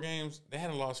lost 4 games. They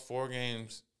hadn't lost 4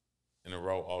 games in a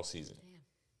row all season. Damn.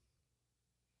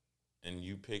 And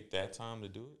you picked that time to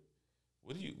do it?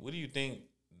 What do you think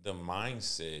the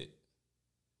mindset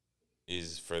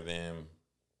is for them?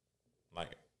 Like,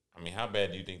 I mean, how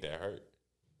bad do you think that hurt?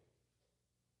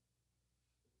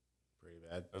 Pretty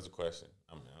bad. That's a question.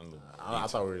 I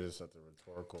thought we were just at the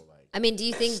rhetorical, like. I mean, do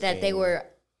you think that they were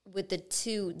with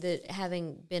the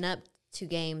having been up 2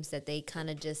 games that they kind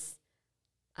of just,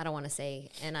 I don't want to say,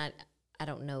 and I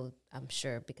don't know, I'm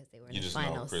sure because they were in the finals.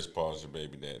 You just know Chris Paul's your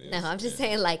baby daddy. No, I'm just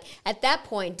saying, like, at that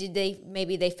point,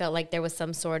 maybe they felt like there was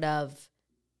some sort of,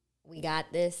 we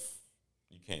got this?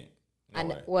 You can't. No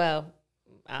way. Well,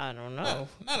 I don't know.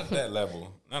 Not at that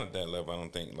level. Not at that level, I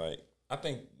don't think. Like, I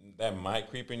think that might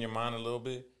creep in your mind a little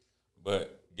bit,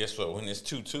 but guess what? When it's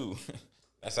 2-2,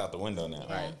 that's out the window now.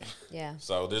 Yeah. Right? Yeah.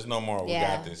 So there's no more, we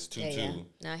got this, 2-2. Yeah.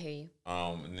 No, I hear you.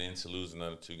 And then to lose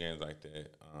another 2 games like that.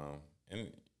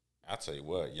 And I'll tell you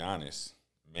what, Giannis,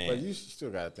 man. But you still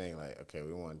got to think, like, okay,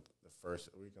 we won the first,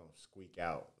 we're going to squeak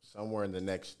out. Somewhere in the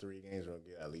next 3 games, we're going to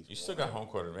get at least You one. still got home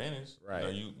court advantage.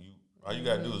 Right. You all you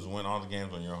got to do is win all the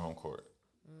games on your home court.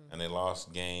 And they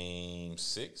lost game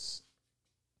 6.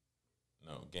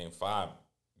 No, game 5.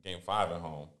 Game 5 at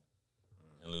home.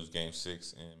 And lose game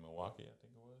 6 in Milwaukee, I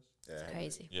think it was. It's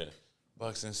crazy. Yeah.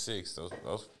 Bucks in 6.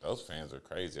 Those fans are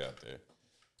crazy out there.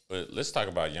 But let's talk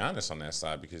about Giannis on that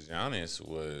side, because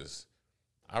Giannis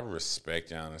I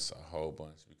respect Giannis a whole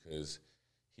bunch because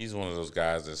he's one of those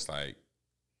guys that's like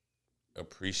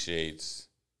appreciates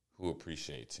who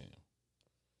appreciates him.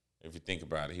 If you think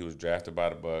about it, he was drafted by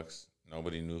the Bucks.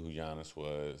 Nobody knew who Giannis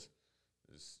was.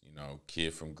 This,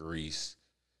 kid from Greece,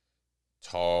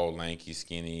 tall, lanky,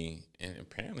 skinny, and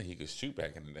apparently he could shoot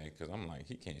back in the day. Because I'm like,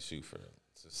 he can't shoot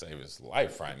to save his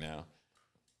life right now.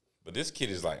 But this kid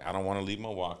is like, I don't want to leave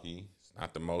Milwaukee. It's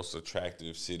not the most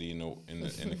attractive city in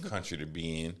the country to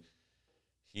be in.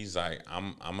 He's like,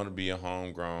 I'm gonna be a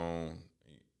homegrown,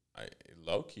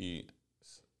 low key.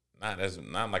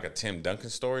 Not like a Tim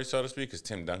Duncan story, so to speak, because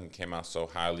Tim Duncan came out so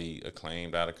highly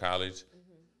acclaimed out of college.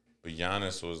 Mm-hmm. But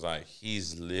Giannis was like,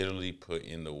 he's literally put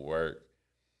in the work.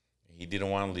 He didn't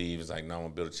want to leave. He's like, no, I'm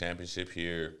gonna build a championship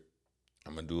here.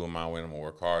 I'm gonna do it my way. I'm gonna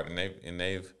work hard, and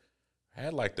they've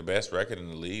had like the best record in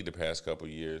the league the past couple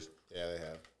of years. Yeah, they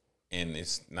have. And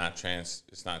it's not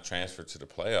transferred to the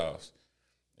playoffs.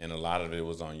 And a lot of it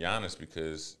was on Giannis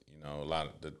because a lot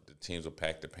of the teams will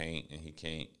pack the paint, and he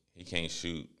can't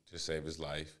shoot to save his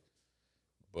life,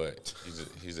 but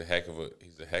he's a heck of a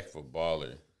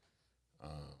baller.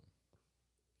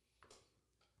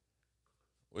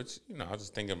 Which I was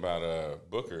just thinking about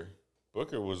Booker.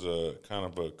 Booker was a kind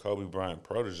of a Kobe Bryant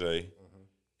protege,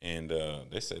 and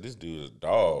they said this dude is a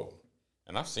dog,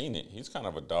 and I've seen it. He's kind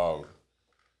of a dog,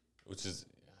 which is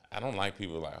I don't like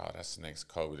people like, oh, that's the next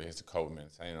Kobe. That's the Kobe man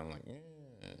saying. I'm like,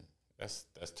 that's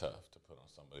tough to put on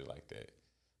somebody like that,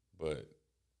 but.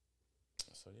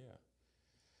 So, yeah.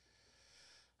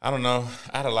 I don't know.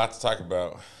 I had a lot to talk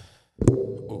about.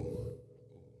 Ooh.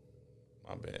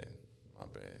 My bad.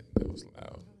 That was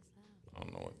loud. I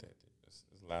don't know what that is.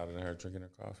 It's louder than her drinking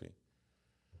her coffee.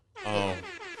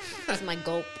 That's my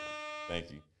gulp.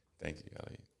 Thank you,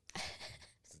 Elliot.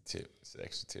 It's a tip. It's an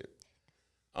extra tip.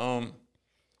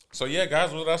 So, yeah,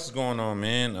 guys, what else is going on,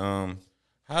 man?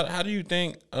 How do you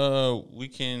think we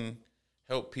can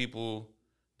help people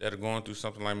that are going through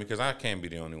something like me, because I can't be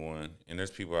the only one. And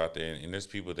there's people out there, and there's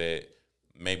people that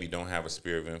maybe don't have a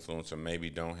sphere of influence or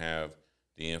maybe don't have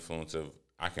the influence of,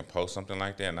 I can post something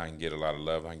like that and I can get a lot of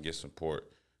love, I can get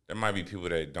support. There might be people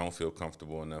that don't feel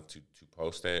comfortable enough to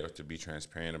post that or to be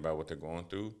transparent about what they're going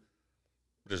through.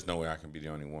 There's no way I can be the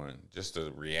only one. Just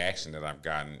the reaction that I've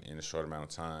gotten in a short amount of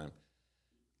time,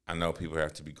 I know people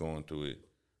have to be going through it.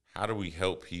 How do we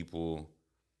help people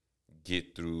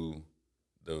get through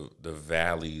the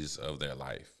valleys of their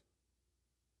life?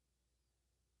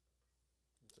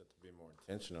 Just have to be more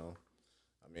intentional.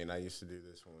 I mean, I used to do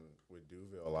this with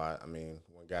Duville a lot. I mean,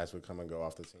 when guys would come and go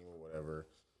off the team or whatever,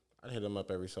 I'd hit them up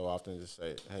every so often and just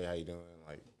say, hey, how you doing?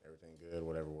 Like, everything good,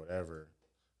 whatever.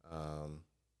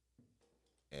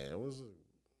 And it was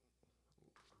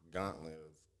a gauntlet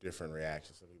of different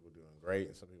reactions. Some people doing great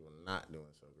and some people not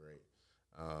doing so great.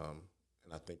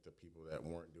 And I think the people that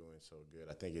weren't doing so good,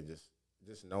 I think it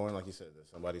just knowing, like you said, that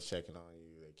somebody's checking on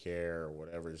you, they care or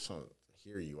whatever, just to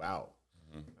hear you out,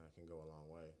 can go a long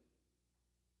way.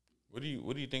 What do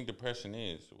you think depression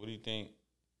is? What do you think?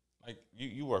 Like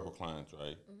you work with clients,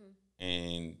 right? Mm-hmm.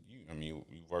 And you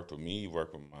worked with me, you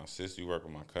work with my sister, you work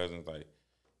with my cousins. Like,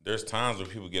 there's times where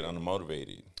people get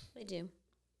unmotivated. They do.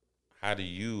 How do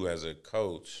you, as a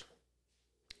coach?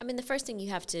 I mean, the first thing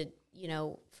you have to,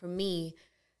 for me,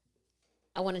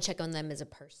 I want to check on them as a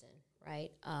person, right?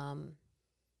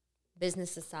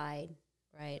 Business aside,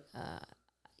 right?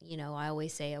 I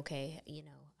always say, okay,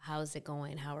 how's it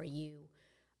going? How are you?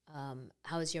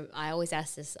 I always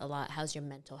ask this a lot, how's your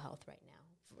mental health right now?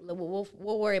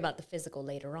 We'll worry about the physical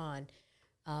later on,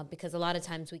 because a lot of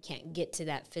times we can't get to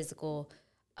that physical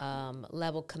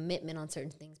level commitment on certain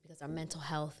things because our mental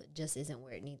health just isn't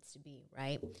where it needs to be,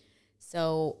 right?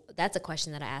 So that's a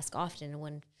question that I ask often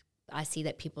when I see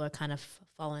that people are kind of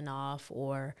falling off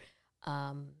or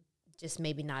just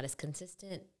maybe not as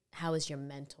consistent. How is your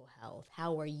mental health?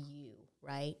 How are you,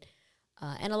 right?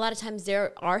 And a lot of times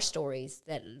there are stories,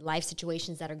 that life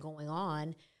situations that are going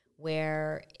on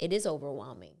where it is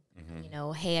overwhelming.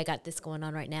 Mm-hmm. Hey, I got this going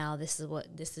on right now. This is what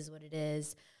it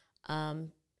is.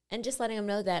 And just letting them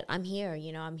know that I'm here.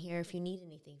 I'm here if you need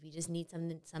anything. If you just need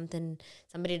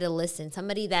somebody to listen,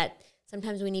 somebody that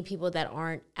sometimes we need people that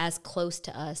aren't as close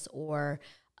to us or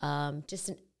just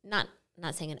not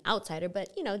saying an outsider, but,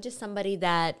 just somebody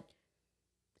that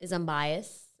is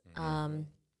unbiased. Mm-hmm.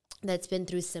 That's been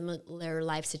through similar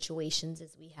life situations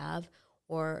as we have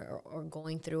or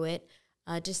going through it,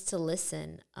 just to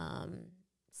listen.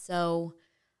 So,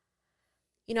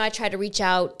 I try to reach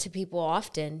out to people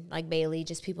often, like Bailey,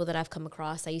 just people that I've come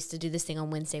across. I used to do this thing on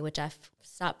Wednesday, which I've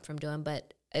stopped from doing,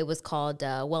 but it was called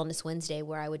Wellness Wednesday,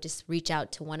 where I would just reach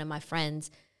out to one of my friends,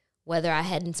 whether I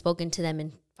hadn't spoken to them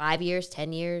in 5 years,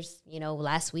 10 years,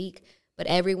 last week. But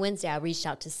every Wednesday I reached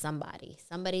out to somebody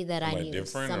that I knew.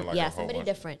 Somebody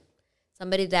different.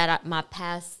 Somebody that my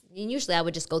past, and usually I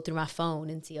would just go through my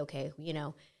phone and see, okay,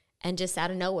 and just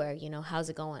out of nowhere, how's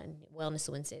it going? Wellness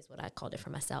Wednesday is what I called it for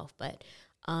myself. But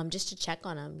just to check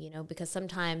on them, because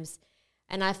sometimes,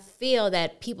 and I feel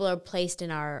that people are placed in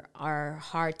our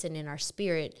hearts and in our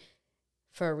spirit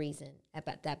for a reason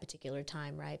at that particular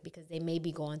time, right? Because they may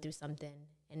be going through something,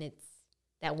 and it's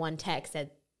that one text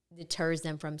that deters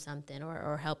them from something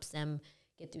or helps them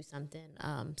get through something.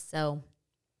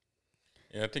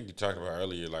 Yeah, I think you talked about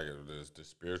earlier, like the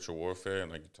spiritual warfare, and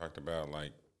like you talked about,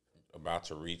 like about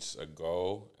to reach a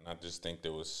goal, and I just think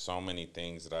there was so many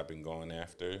things that I've been going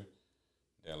after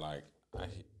that,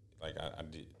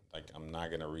 I'm not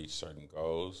gonna reach certain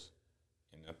goals,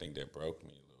 and I think that broke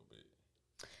me a little bit.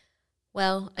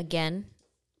 Well, again,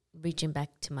 reaching back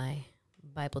to my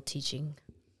Bible teaching.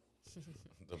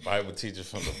 The Bible teacher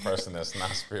from the person that's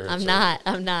not spiritual. I'm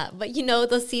not. But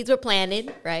those seeds were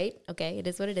planted, right? Okay, it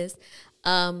is what it is.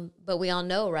 But we all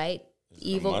know, right?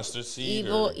 Mustard seed.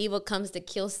 Evil comes to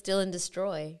kill, steal, and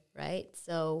destroy, right?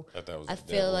 So I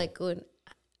feel like,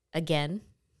 again,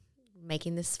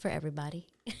 making this for everybody.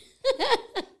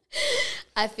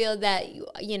 I feel that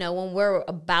when we're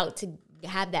about to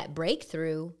have that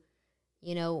breakthrough,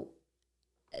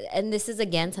 and this is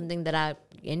again something that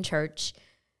in church.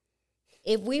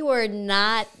 If we were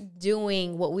not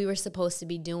doing what we were supposed to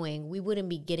be doing, we wouldn't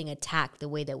be getting attacked the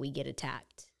way that we get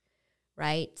attacked,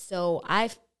 right? So I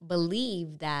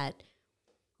believe that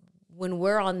when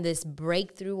we're on this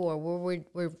breakthrough or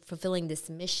we're fulfilling this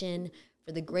mission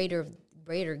for the greater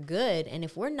good, and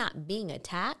if we're not being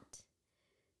attacked,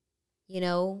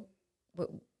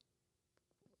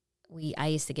 I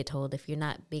used to get told, if you're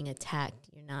not being attacked,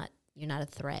 you're not a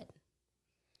threat.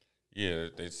 Yeah,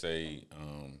 they say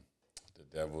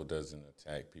the devil doesn't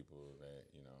attack people that,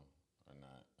 are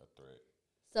not a threat.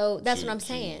 So that's what I'm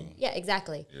saying. Yeah,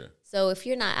 exactly. Yeah. So if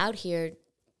you're not out here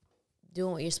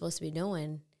doing what you're supposed to be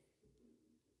doing,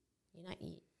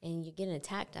 and you're getting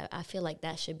attacked, I feel like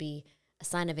that should be a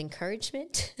sign of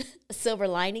encouragement, a silver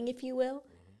lining, if you will,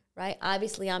 right?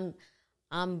 Obviously, I'm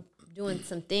I'm doing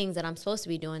some things that I'm supposed to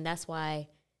be doing. That's why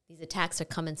these attacks are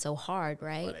coming so hard,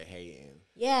 right? Or they hating.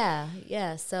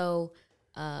 Yeah. So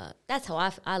that's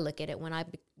how I look at it when I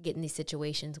get in these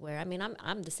situations where, I mean,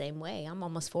 I'm the same way. I'm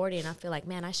almost 40, and I feel like,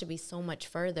 man, I should be so much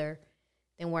further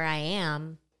than where I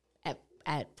am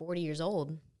at 40 years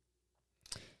old.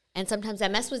 And sometimes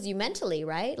that messes with you mentally,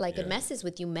 right? Like, it messes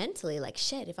with you mentally. Like,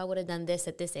 shit, if I would have done this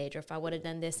at this age, or if I would have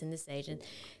done this in this age. And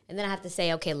then I have to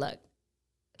say, okay, look,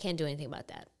 I can't do anything about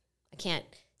that. I can't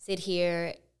sit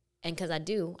here, and because I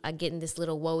get in this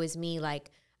little woe is me,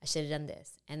 like, I should have done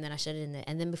this, and then I should have done that.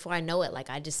 And then before I know it, like,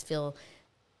 I just feel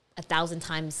 1,000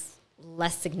 times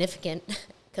less significant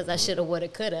because I should have, would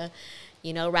have, could have,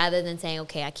 you know, rather than saying,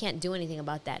 okay, I can't do anything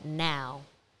about that now,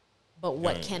 but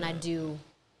what can I do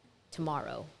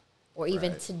tomorrow or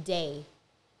even today,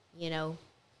 you know?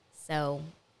 So.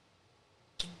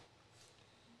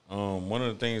 One of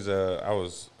the things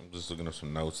I'm just looking up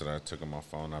some notes that I took on my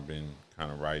phone. I've been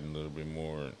kind of writing a little bit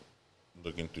more,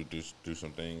 looking through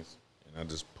some things. And I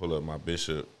just pull up my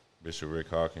Bishop Rick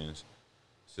Hawkins.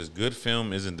 It says, good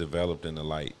film isn't developed in the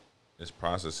light. It's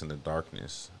processed in the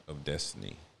darkness of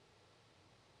destiny.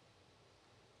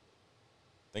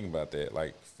 Think about that.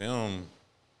 Like, film,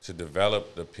 to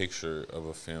develop the picture of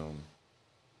a film,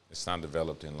 it's not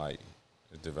developed in light.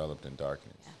 It's developed in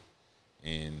darkness.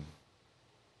 Yeah. And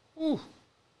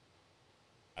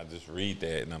I just read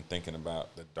that, and I'm thinking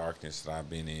about the darkness that I've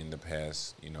been in the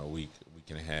past, week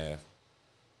and a half.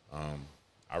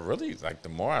 I really, like, the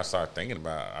more I start thinking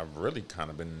about it, I've really kind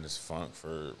of been in this funk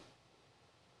for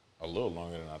a little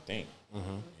longer than I think.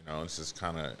 Mm-hmm. It's just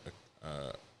kind of it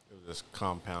was just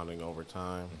compounding over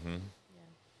time. Mm-hmm.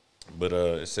 Yeah. But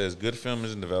it says, good film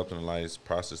isn't developed in the light, it's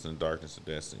processed in the darkness of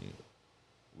destiny.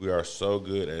 We are so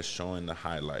good at showing the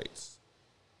highlights.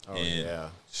 Oh, yeah.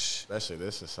 Especially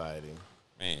this society.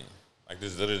 Man, like,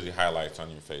 there's literally highlights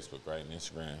on your Facebook, right, and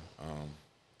Instagram.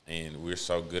 And we're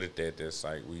so good at that that's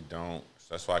like we don't.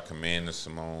 That's why I commend the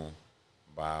Simone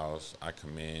Biles. I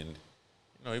commend,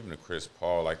 even the Chris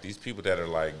Paul. Like, these people that are,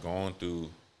 like, going through,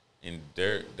 and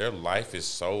their life is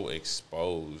so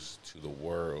exposed to the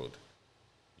world,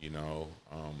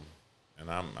 And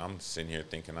I'm sitting here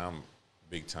thinking I'm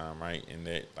big time, right? And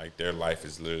that, like, their life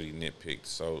is literally nitpicked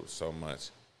so much.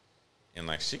 And,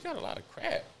 like, she got a lot of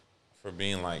crap for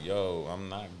being like, yo, I'm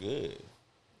not good.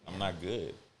 I'm not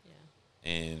good.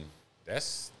 Yeah. And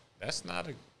that's not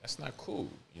cool,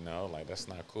 Like, that's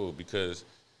not cool, because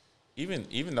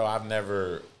even though I've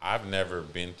never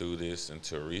been through this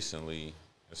until recently,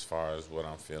 as far as what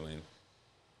I'm feeling,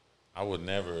 I would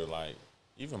never, like,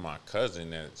 even my cousin,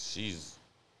 that she's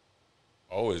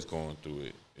always going through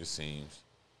it, it seems.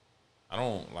 I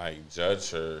don't, like,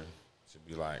 judge her to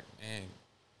be like, man,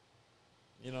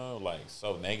 like,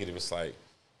 so negative. It's like,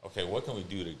 okay, what can we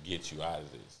do to get you out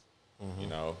of this?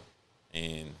 Mm-hmm.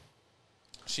 And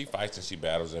she fights and she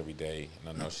battles every day, and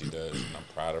I know she does, and I'm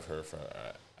proud of her for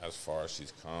as far as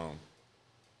she's come.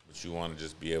 But you want to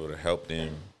just be able to help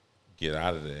them get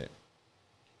out of that.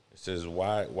 It says,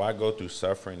 why go through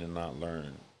suffering and not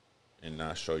learn and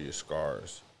not show your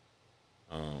scars?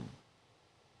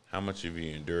 How much have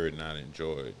you endured and not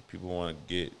enjoyed? People want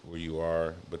to get where you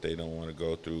are, but they don't want to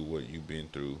go through what you've been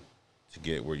through to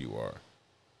get where you are.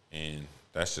 And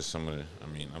that's just some of the,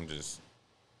 I'm just,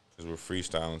 because we're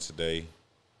freestyling today.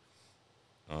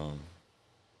 I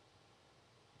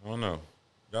don't know.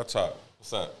 Y'all talk.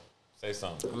 What's up? Say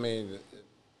something.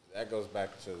 That goes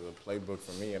back to the playbook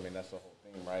for me. That's the whole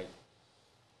thing, right?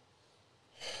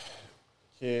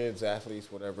 Kids, athletes,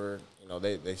 whatever,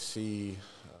 they see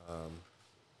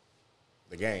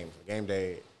the games. The game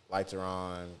day, lights are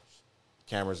on,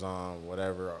 cameras on,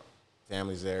 whatever,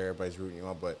 family's there, everybody's rooting you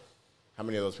on. But how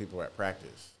many of those people are at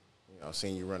practice?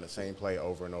 Seeing you run the same play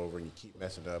over and over, and you keep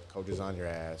messing up, coaches on your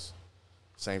ass.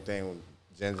 Same thing when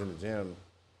Jen's in the gym,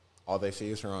 all they see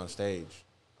is her on stage.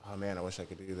 Oh, man, I wish I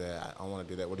could do that. I want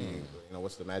to do that. What do you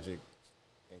what's the magic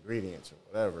ingredients or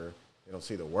whatever? They don't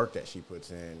see the work that she puts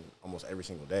in almost every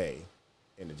single day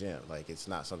in the gym. Like, it's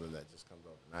not something that just comes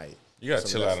overnight. You got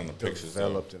to chill out on the pictures,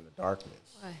 developed in the darkness.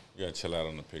 Why? You got to chill out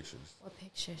on the pictures. What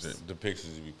pictures? The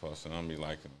pictures you be posting. I'll be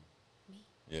liking them. Me?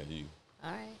 Yeah, you.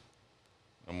 All right.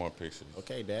 No more pictures.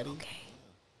 Okay, Daddy. Okay.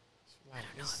 I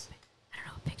don't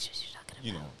know what pictures you're talking about.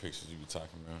 You know what pictures you be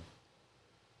talking about.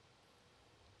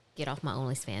 Get off my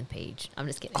OnlyFans page. I'm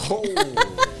just kidding. Oh,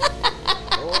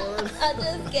 Lord. I'm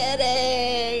just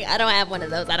kidding. I don't have one of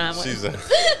those. I don't have one.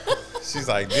 She's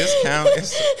like, discount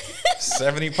is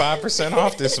 75%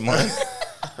 off this month.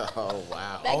 Oh,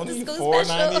 wow. Back only to school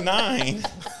 $4.99.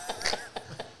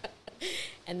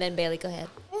 And then Bailey, go ahead.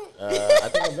 I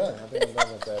think I'm done with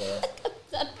that.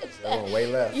 That one way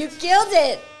left. You killed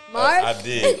it, Mark. I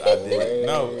did. Way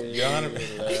No, you're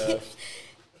 100. left.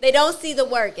 They don't see the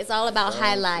work. It's all about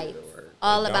highlights.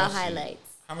 All about Don't see. highlights.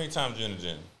 How many times you in the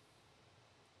gym?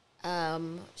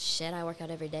 Shit, I work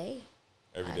out every day.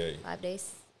 Every day. 5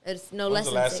 days. It's no When's less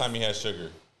the than last 6. time you had sugar?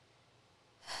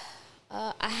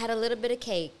 I had a little bit of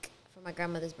cake for my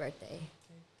grandmother's birthday,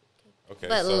 Okay,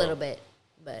 but so a little bit.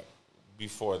 But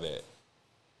before that.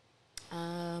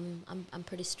 I'm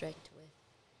pretty strict with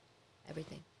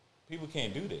everything. People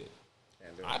can't do that.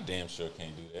 Can't do it. I damn sure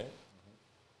can't do that.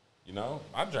 You know,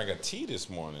 I drank a tea this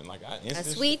morning. Like I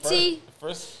instantly sweet tea?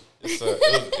 First,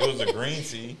 it was a green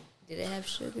tea. Did it have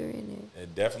sugar in it?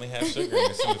 It definitely has sugar in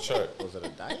it. It's in the truck. Was it a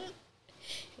diet?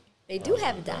 They do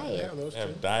have diet. Yeah, those They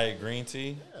have two. diet green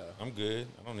tea. Yeah. I'm good.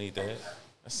 I don't need that.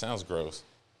 That sounds gross.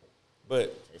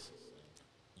 But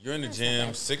you're in the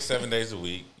gym 6-7 days a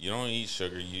week. You don't eat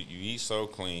sugar. You eat so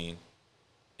clean,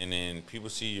 and then people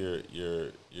see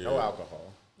your No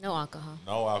alcohol. No alcohol.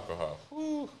 no alcohol.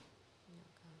 Whew.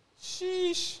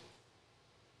 Sheesh.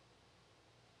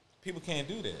 People can't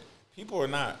do that. People are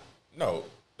not. No,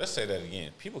 let's say that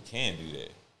again. People can do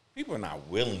that. People are not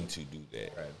willing to do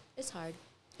that. Right. It's hard.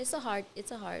 It's a hard.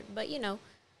 But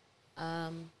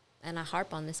and I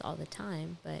harp on this all the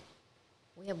time. But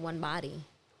we have one body.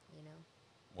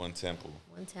 One temple,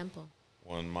 One temple.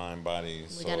 one mind, body, We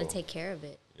soul. got to take care of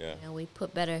it. Yeah. We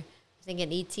put better. I was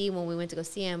thinking E.T. when we went to go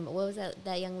see him. What was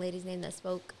that young lady's name that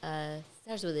spoke?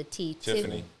 Starts with a T.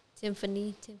 Tiffany.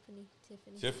 Tiffany.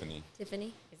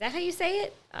 Is that how you say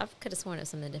it? I could have sworn it was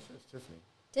something different. It's Tiffany.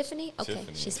 Tiffany? Okay.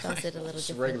 Tiffany. She spells it a little It's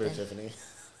different. regular then. Tiffany.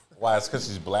 Why? It's because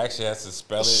she's black. She has to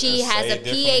spell it. She or has say a it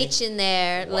differently? PH in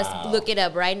there. Wow. Let's look it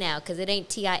up right now because it ain't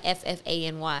Tiffany.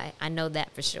 I know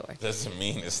that for sure. Doesn't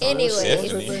mean it's not Anyway. What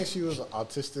was the Tiffany. thing? She was an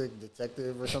autistic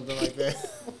detective or something like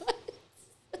that.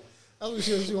 I was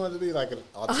sure she wanted to be like an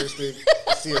autistic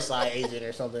CSI agent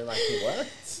or something. Like what?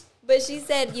 But she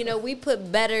said, we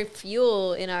put better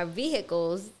fuel in our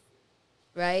vehicles,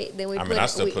 right? Than we I put. mean, I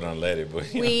still we, put unleaded,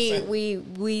 but you know what I'm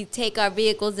saying? we take our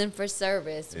vehicles in for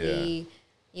service. Yeah.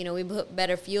 We put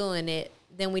better fuel in it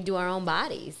than we do our own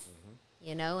bodies.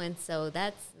 Mm-hmm. And so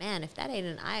that's, man, if that ain't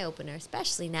an eye opener,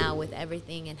 especially now with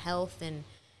everything in health and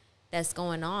that's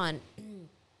going on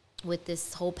with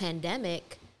this whole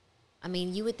pandemic. I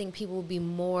mean, you would think people would be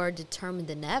more determined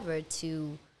than ever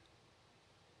to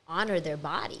honor their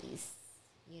bodies.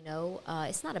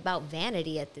 It's not about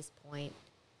vanity at this point.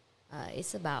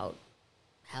 It's about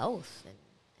health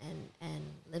and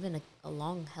living a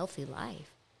long, healthy life.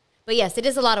 But yes, it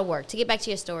is a lot of work. To get back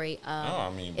to your story, it's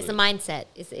a but- mindset.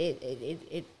 It's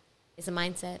a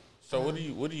mindset. So what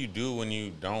do you do when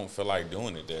you don't feel like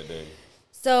doing it that day?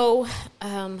 So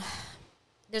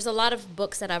there's a lot of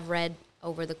books that I've read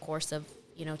over the course of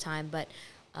time, but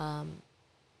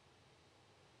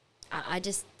I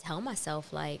just tell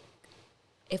myself, like,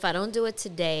 if I don't do it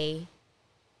today,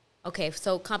 okay.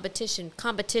 So competition,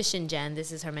 Jen.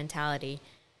 This is her mentality.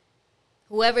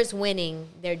 Whoever's winning,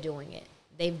 they're doing it.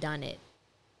 They've done it,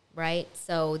 right?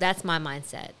 So that's my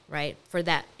mindset, right? For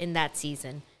that in that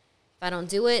season. If I don't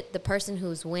do it, the person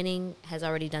who's winning has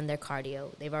already done their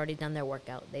cardio. They've already done their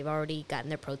workout. They've already gotten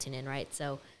their protein in, right?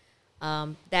 So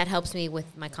that helps me with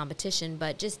my competition.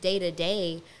 But just day to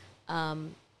day,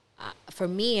 for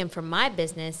me and for my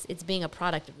business, it's being a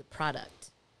product of the product.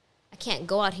 I can't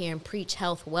go out here and preach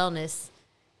health, wellness,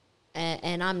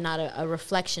 and I'm not a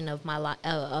reflection of my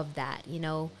of that,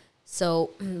 So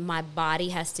my body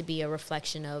has to be a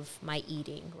reflection of my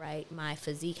eating, right? My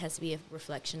physique has to be a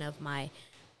reflection of my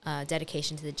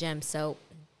dedication to the gym. So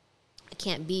I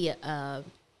can't be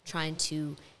trying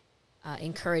to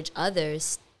encourage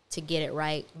others to get it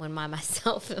right when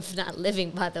myself am not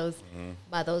living by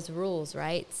those rules,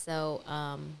 right? So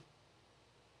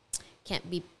can't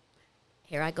be.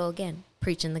 Here I go again,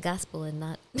 preaching the gospel and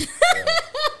not.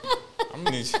 I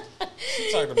mean,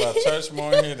 she talked about church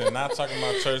more here than not talking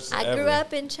about church I ever. grew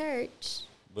up in church.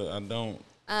 But I don't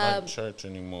like church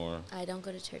anymore. I don't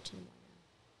go to church anymore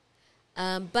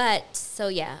now. But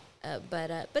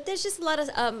there's just a lot of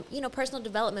personal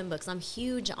development books. I'm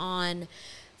huge on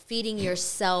feeding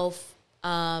yourself,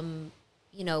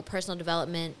 personal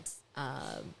development,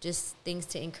 just things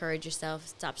to encourage yourself.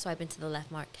 Stop swiping to the left,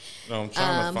 Mark. No, I'm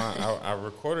trying to find. I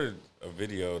recorded a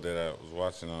video that I was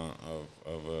watching of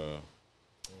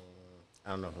I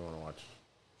don't know if you want to watch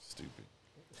stupid.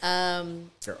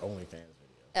 your OnlyFans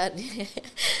video.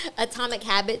 Atomic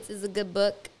Habits is a good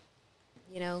book.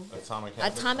 Atomic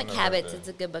Habits. Atomic Habits is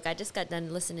a good book. I just got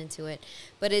done listening to it.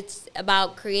 But it's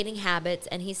about creating habits,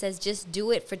 and he says just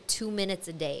do it for 2 minutes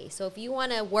a day. So if you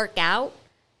want to work out,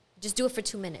 Just do it for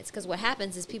 2 minutes. Because what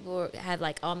happens is people have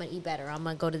like, oh, I'm going to eat better. I'm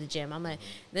going to go to the gym.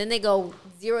 Then they go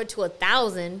 0 to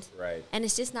 1,000. Right. And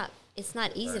it's just not, it's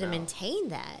not easy to maintain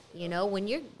that. You know, when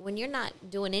you're not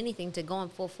doing anything to go in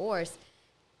full force,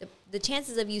 the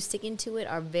chances of you sticking to it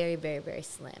are very, very, very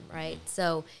slim, right?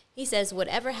 So he says,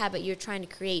 whatever habit you're trying to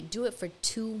create, do it for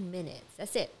 2 minutes.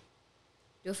 That's it.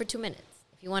 Do it for 2 minutes.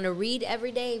 If you want to read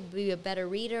every day, be a better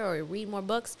reader or read more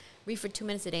books, read for 2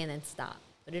 minutes a day and then stop.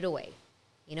 Put it away.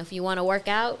 You know, if you want to work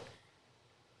out,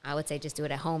 I would say just do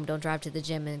it at home. Don't drive to the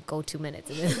gym and go 2 minutes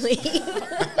and then leave.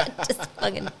 Just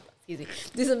fucking,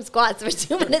 do some squats for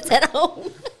 2 minutes at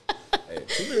home. Hey,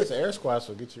 2 minutes of air squats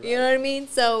will get you right. You know what I mean?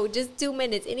 So just 2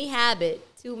 minutes, any habit,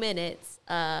 2 minutes.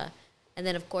 And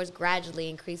then, of course, gradually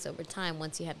increase over time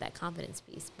once you have that confidence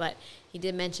piece. But he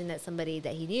did mention that somebody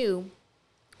that he knew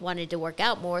wanted to work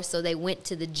out more, so they went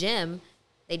to the gym.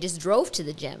 They just drove to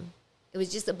the gym. It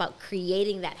was just about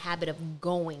creating that habit of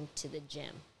going to the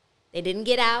gym. They didn't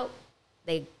get out.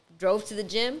 They drove to the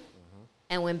gym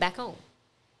and went back home.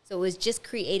 So it was just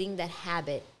creating that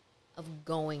habit of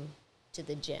going to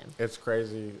the gym. It's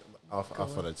crazy off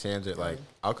on a tangent. Like,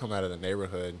 I'll come out of the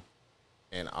neighborhood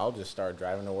and I'll just start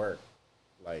driving to work.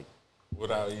 Like,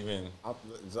 without even.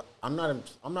 I'm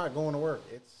not going to work.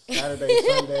 It's Saturday,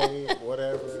 Sunday,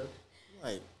 whatever.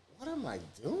 I'm like, what am I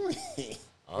doing?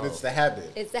 But it's the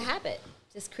habit. It's the habit.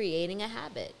 Just creating a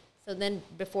habit. So then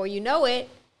before you know it,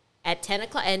 at 10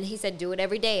 o'clock, and he said do it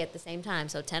every day at the same time.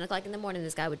 So 10 o'clock in the morning,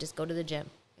 this guy would just go to the gym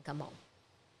and come home.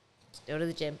 Go to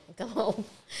the gym and come home.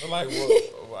 Like,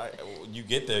 you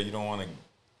get there, you don't want to.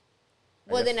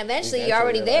 Well, then eventually you're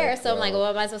already there. So I'm like, well,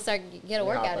 I might as well start get a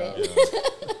workout in.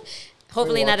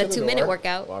 Hopefully not a 2-minute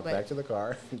workout. Walk back to the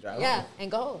car. Drive yeah, home.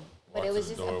 and go home. But it was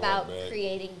just door, about walk back.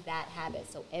 creating that habit.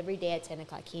 So every day at 10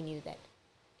 o'clock, he knew that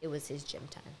it was his gym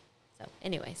time. So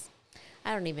anyways,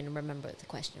 I don't even remember what the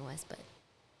question was, but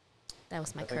that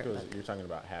was my current book. You're talking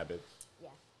about habits. Yeah.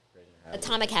 Creating habits.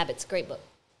 Atomic Habits, great book.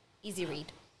 Easy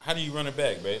read. How do you run it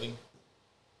back, Bailey?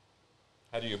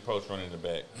 How do you approach running it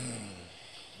back?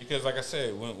 Because, like I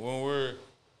said, when we're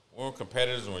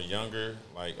competitors and we're younger,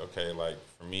 like, okay, like,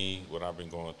 for me, what I've been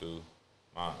going through,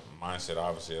 my mindset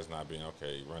obviously has not been,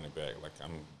 okay, run it back. Like,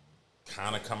 I'm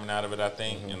kind of coming out of it, I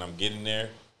think, and I'm getting there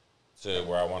to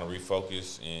where I want to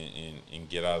refocus and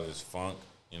get out of this funk.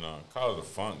 You know, I call it a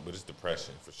funk, but it's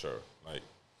depression for sure. Like,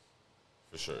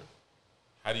 for sure.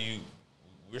 How do you...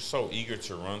 We're so eager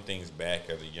to run things back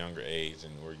at a younger age,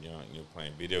 and we're young,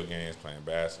 playing video games, playing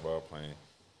basketball, playing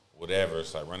whatever.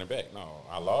 It's like, run it back. No,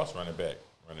 I lost, run it back.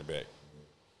 Run it back.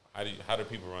 How do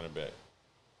people run it back?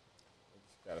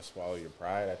 You got to swallow your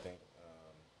pride. I think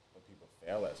when people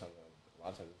fail at something, a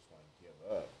lot of times they just want to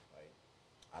give up. Like,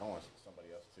 I don't want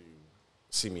somebody else to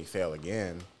see me fail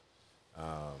again,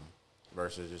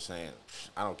 versus just saying,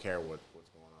 I don't care what's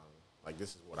going on. Like, this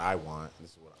is what I want, and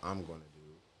this is what I'm going to do.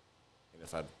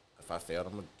 And if I failed,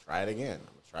 I'm going to try it again. I'm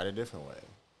going to try it a different way.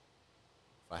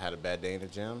 If I had a bad day in the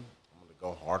gym, I'm going to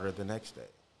go harder the next day.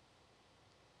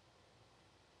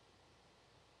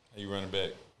 How you running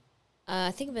back? I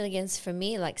think it begins for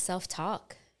me like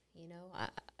self-talk. You know,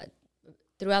 I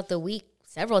throughout the week,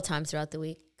 several times throughout the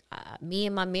week, me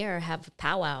and my mirror have a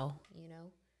powwow. You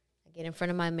know, I get in front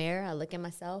of my mirror, I look at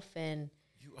myself, and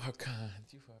you are kind.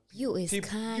 You is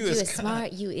kind. You is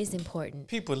smart. You is important.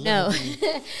 People love you.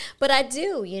 But I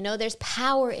do. You know, there's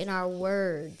power in our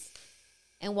words,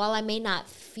 and while I may not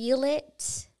feel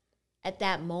it at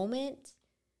that moment,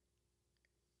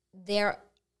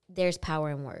 there's power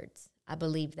in words. I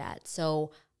believe that.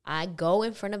 So I go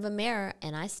in front of a mirror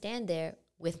and I stand there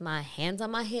with my hands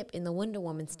on my hip in the Wonder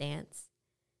Woman stance.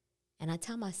 And I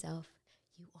tell myself,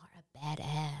 you are a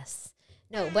badass.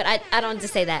 No, but I don't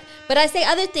just say that. But I say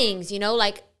other things, you know,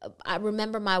 like I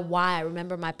remember my why. I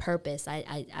remember my purpose.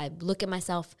 I look at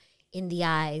myself in the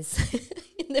eyes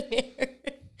in the mirror.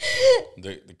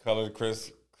 The color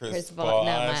Chris Paul.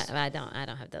 No, eyes. I don't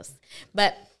have those.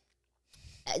 But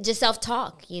just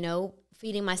self-talk, you know,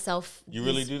 feeding myself. You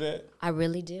really do that? I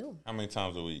really do. How many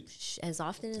times a week? As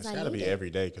often as I need it. It's got to be every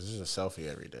day because there's a selfie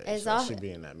every day. As so often, it should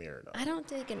be in that mirror, though. I don't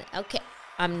take an... Okay,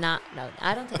 I'm not... No,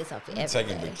 I don't take a selfie every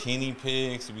taking day. bikini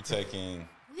pics. We taking...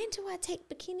 When do I take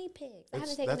bikini pics? I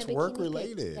haven't taken That's a bikini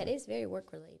work-related. pic. That is very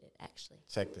work-related, actually.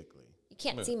 Technically. You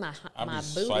can't see my I'll be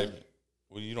booty. swiping.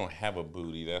 Well, you don't have a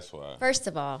booty. That's why. First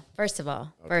of all, first of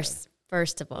all, There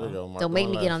you go, Mark, don't make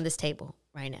going me get left. on this table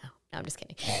right now. No, I'm just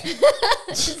kidding.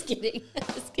 Just kidding.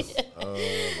 Just kidding. Oh,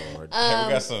 Lord. Hey,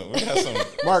 we got some.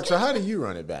 Mark, so how do you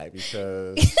run it back?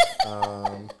 Because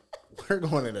we're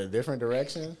going in a different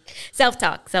direction.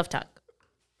 Self-talk.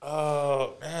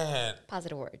 Oh man,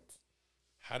 Positive words.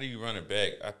 how do you run it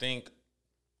back? I think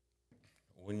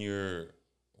when you're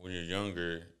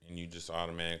younger and you just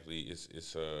automatically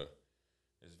it's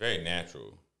very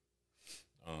natural.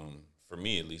 For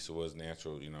me at least, it was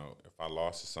natural. You know, if I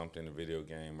lost to something, a video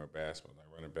game or basketball, like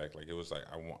running back, like it was like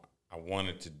I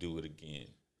wanted to do it again.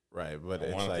 Right, but I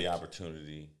it's wanted like the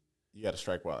opportunity. you got to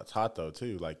strike while it's hot though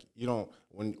too. Like you don't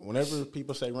whenever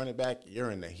people say run it back,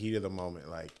 you're in the heat of the moment.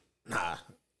 Like nah,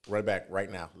 run it back right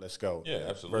now. Let's go. Yeah,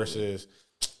 absolutely. Versus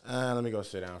let me go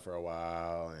sit down for a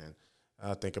while and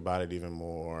I'll think about it even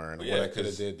more. And Yeah, what I could have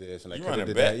 'cause did this and I you could run have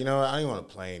it did that. back. You know, I don't want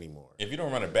to play anymore. If you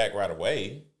don't run it back right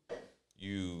away,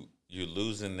 you're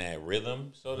losing that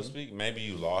rhythm, so to speak. Maybe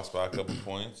you lost by a couple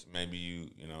points. Maybe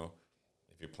you know,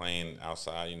 if you're playing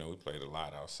outside, you know, we played a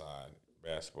lot outside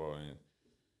basketball, and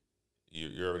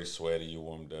you're already sweaty, you're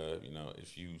warmed up. You know,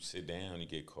 if you sit down, you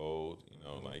get cold. You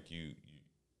know, like you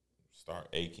start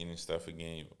aching and stuff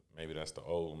again. Maybe that's the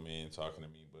old man talking to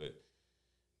me, but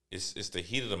it's the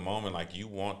heat of the moment. Like you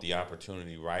want the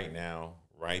opportunity right now,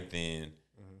 right then,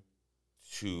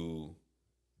 to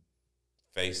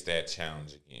face that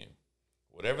challenge again.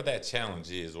 Whatever that challenge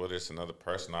is, whether it's another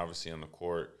person obviously on the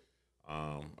court,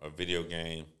 a video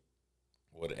game,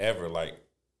 whatever, like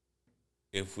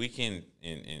if we can,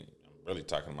 and I'm really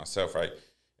talking to myself, right?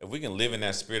 If we can live in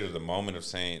that spirit of the moment of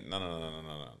saying,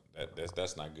 no,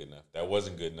 that's not good enough. That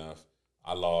wasn't good enough.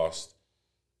 I lost.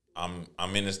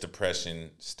 I'm in this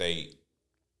depression state.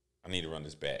 I need to run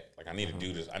this back. Like I need to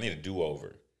do this. I need a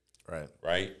do-over.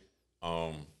 Right?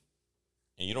 And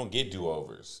you don't get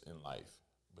do-overs in life,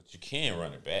 but you can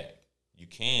run it back. You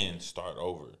can start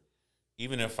over.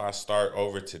 Even if I start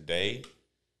over today,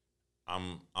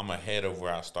 I'm ahead of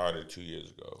where I started 2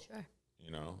 years ago. Sure.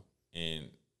 You know, and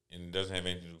it doesn't have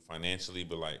anything to do financially,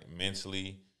 but like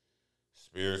mentally,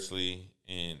 spiritually,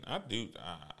 and I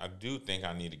do think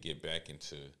I need to get back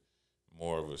into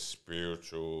more of a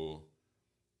spiritual.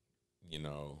 You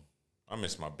know, I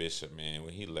miss my bishop, man.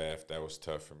 When he left, that was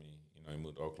tough for me. You know, he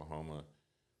moved to Oklahoma.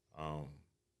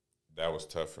 That was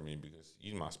tough for me because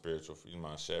he's my he's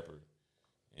my shepherd,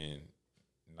 and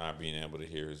not being able to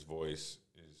hear his voice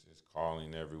is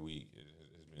calling every week.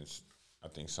 It's been, I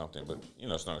think, something, but you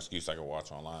know, it's no excuse. I can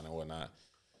watch online and whatnot.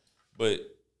 But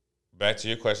back to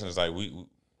your question, is like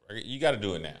you got to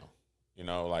do it now. You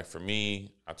know, like for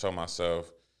me, I told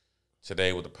myself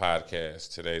today with the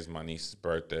podcast. Today's my niece's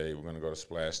birthday. We're gonna go to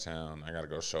Splash Town. I got to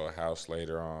go show a house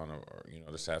later on, or you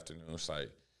know, this afternoon. It's like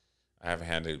I haven't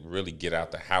had to really get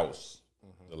out the house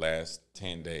the last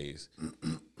 10 days.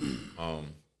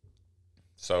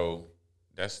 So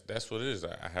that's what it is.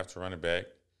 I have to run it back.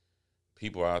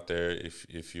 People out there,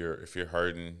 if you're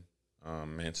hurting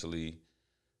mentally,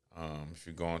 if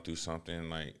you're going through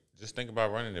something, like just think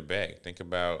about running it back. Think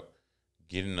about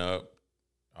getting up,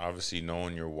 obviously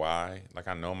knowing your why. Like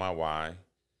I know my why,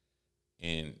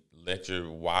 and let your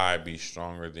why be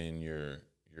stronger than your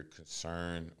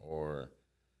concern or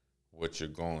what you're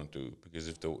going through. Because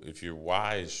if your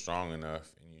why is strong enough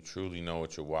and you truly know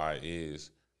what your why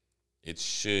is, it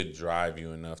should drive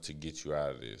you enough to get you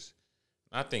out of this.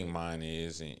 I think mine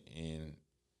is, and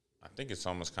I think it's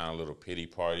almost kind of a little pity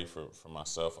party for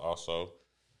myself also.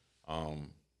 I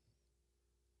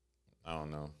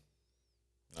don't know.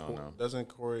 Doesn't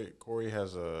Corey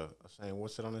has a saying,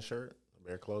 what's it on his shirt?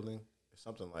 Bare clothing? It's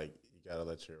something like you got to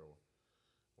let your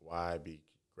why be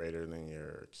greater than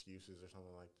your excuses or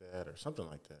something like that, or something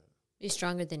like that. Be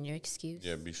stronger than your excuse.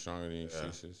 Yeah, be stronger than your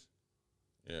excuses.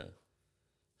 Yeah.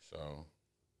 So.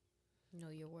 Know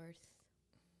your worth.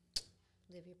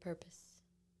 Live your purpose.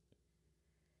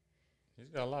 He's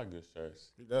got a lot of good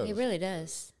shirts. He does. He really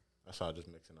does. That's why I'm just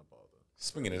mixing up all the.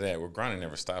 Speaking of that, where Grinding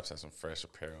Never Stops has some fresh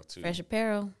apparel too. Fresh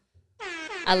apparel.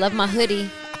 I love my hoodie.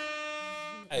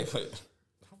 Hey, but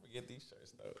don't forget these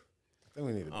shirts though. I think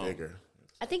we need a bigger.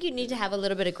 I think you need to have a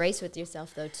little bit of grace with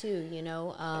yourself, though, too. You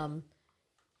know,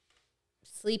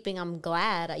 sleeping, I'm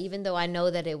glad, even though I know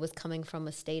that it was coming from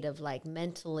a state of like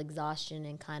mental exhaustion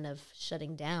and kind of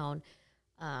shutting down.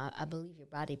 I believe your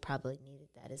body probably needed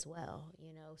that as well.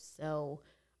 You know, so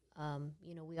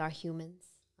you know, we are humans.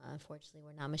 Unfortunately,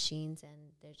 we're not machines,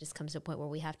 and there just comes a point where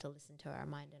we have to listen to our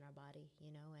mind and our body.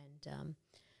 You know, and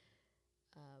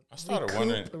I started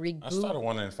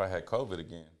wondering if I had COVID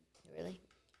again. Really?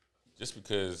 Just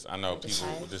because I know people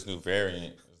with this new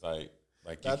variant is like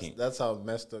That's how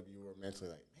messed up you were mentally.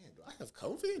 Like, man, do I have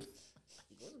COVID?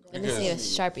 Let me see a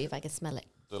Sharpie if I can smell it.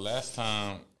 The last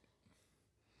time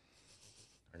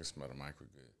I can smell the mic real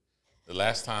good. The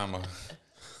last time I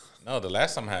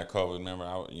had COVID, remember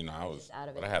I was out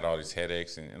of it. I had all these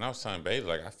headaches and I was telling Bailey,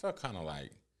 like I felt kind of like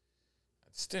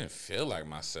I just didn't feel like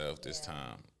myself this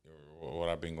time. What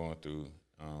I've been going through,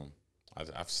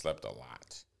 I've slept a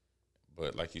lot.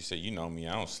 But like you said, you know me,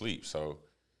 I don't sleep. So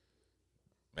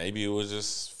maybe it was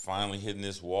just finally hitting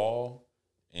this wall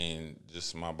and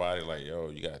just my body like, yo,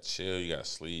 you got to chill, you got to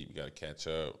sleep, you got to catch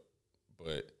up.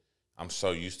 But I'm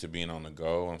so used to being on the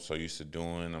go. I'm so used to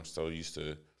doing. I'm so used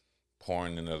to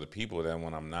pouring into other people that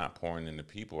when I'm not pouring into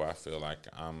people, I feel like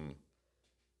I'm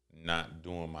not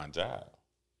doing my job.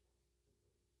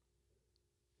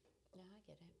 Yeah, I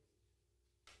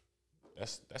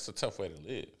get it. That's a tough way to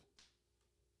live.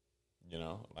 You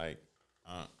know, like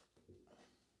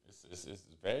it's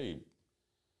very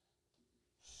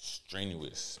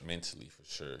strenuous mentally for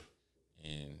sure.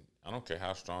 And I don't care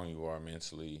how strong you are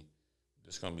mentally.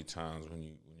 There's gonna be times when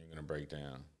you're gonna break down,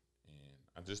 and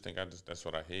I just think that's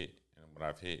what I hit and what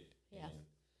I've hit. Yeah. And,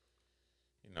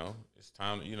 you know, it's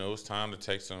time. You know, it's time to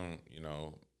take some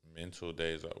mental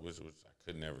days off, which I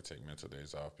could never take mental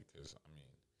days off because I mean,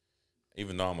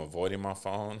 even though I'm avoiding my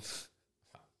phone,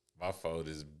 my phone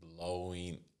is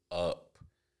blowing up,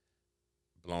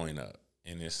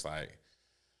 and it's like,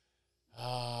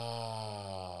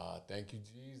 thank you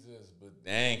Jesus, but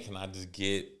dang, can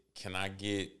I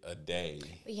get a day?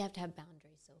 But you have to have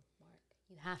boundaries, so Mark.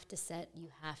 You have to set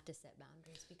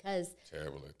boundaries because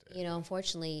Terrible at that. you know,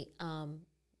 unfortunately,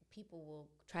 people will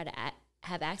try to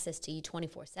have access to you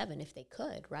 24/7 if they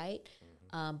could, right?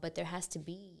 Mm-hmm. But there has to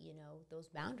be, you know, those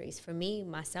boundaries. For me,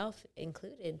 myself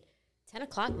included, 10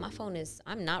 o'clock, my phone is,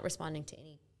 I'm not responding to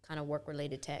any kind of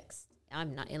work-related text.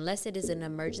 I'm not, unless it is an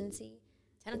emergency.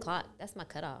 10 o'clock, that's my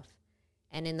cutoff.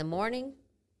 And in the morning,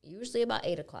 usually about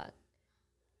 8 o'clock,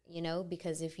 you know,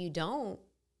 because if you don't,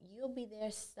 you'll be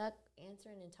there stuck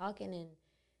answering and talking and,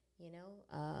 you know,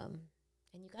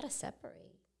 and you got to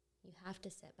separate. You have to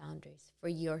set boundaries for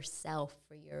yourself,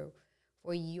 for your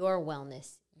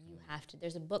wellness. You have to.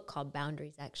 There's a book called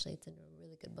Boundaries, actually. It's a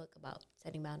really good book about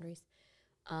setting boundaries.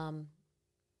 And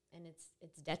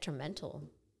it's detrimental,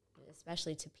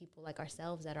 especially to people like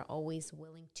ourselves that are always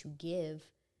willing to give.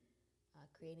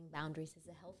 Creating boundaries is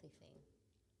a healthy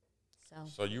thing.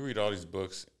 So you read all these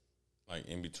books like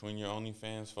in between your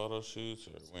OnlyFans photo shoots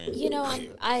or when? You know,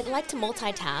 I like to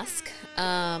multitask.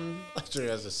 I'm sure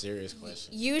that's a serious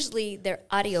question. Usually they're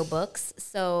audiobooks,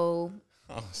 so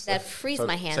that frees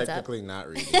my hands up. Technically not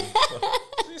reading.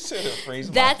 You said it frees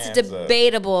my That's hands up.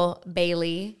 debatable,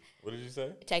 Bailey. What did you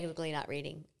say? Technically not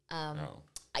reading. No.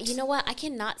 You know what? I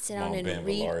cannot sit down and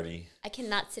read. Velarde. I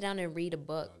cannot sit down and read a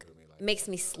book. It makes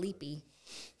me sleepy.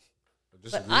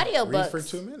 Just But read audiobooks for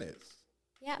 2 minutes.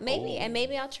 Yeah, maybe, and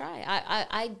maybe I'll try.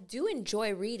 I do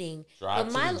enjoy reading,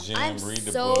 Drive but to the gym, I'm read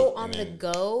the so book, on and the then-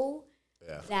 go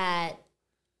Yeah. that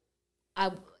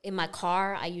in my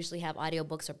car I usually have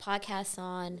audiobooks or podcasts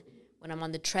on. When I'm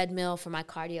on the treadmill for my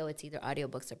cardio, it's either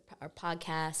audiobooks or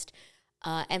podcast.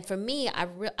 And for me, I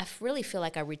really feel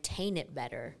like I retain it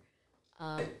better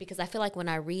because I feel like when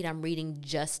I read, I'm reading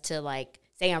just to like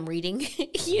say I'm reading,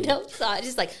 you know. So I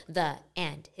just like the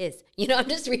and his, you know. I'm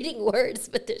just reading words,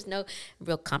 but there's no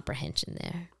real comprehension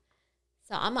there.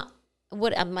 So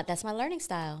that's my learning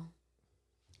style.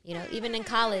 You know, even in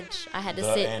college, I had to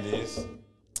sit. And is.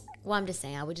 Well, I'm just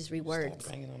saying, I would just read words.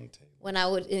 Stop banging on the table. When I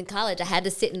would in college, I had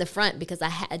to sit in the front because I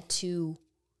had to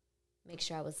make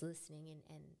sure I was listening,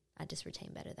 and I just retain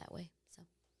better that way. So,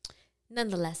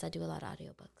 nonetheless, I do a lot of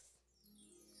audiobooks.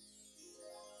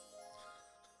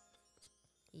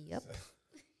 Yep.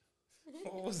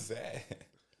 What was that?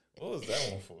 What was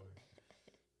that one for?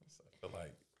 I feel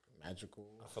like Magical.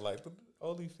 I feel like the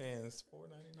OnlyFans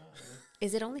 $4.99.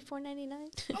 Is it only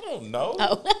 $4.99? I don't know.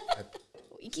 Oh,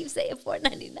 you keep saying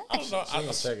 $4.99. I don't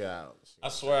know. Check it out. I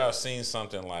swear I've seen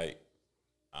something like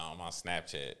on my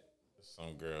Snapchat.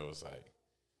 Some girl was like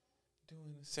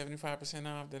doing 75%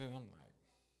 off. Then I'm like,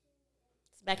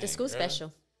 It's back to school girl.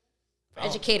 special for I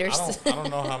don't- educators. I don't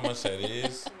know how much that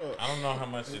is. I don't know how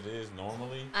much it is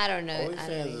normally. I don't know.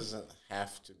 OnlyFans doesn't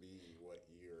have to be what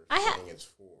you're I ha- saying it's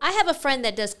for. I have a friend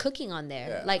that does cooking on there.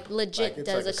 Yeah. Like legit it's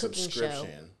does like a cooking show.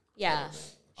 subscription. Yeah.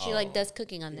 She like does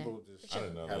cooking on there. People just I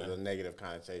didn't know have that. the negative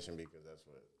connotation because that's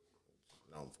what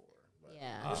it's known for. But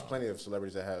Yeah. there's plenty of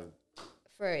celebrities that have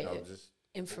For just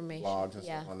information. blogs and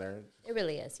Yeah. stuff on there. It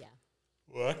really is, yeah.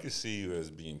 Well, I could see you as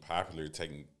being popular,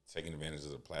 taking advantage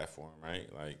of the platform,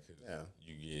 right? Like, 'cause Yeah.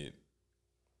 you get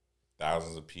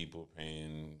thousands of people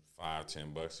paying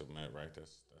 $5-10 a month, right?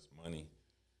 That's money.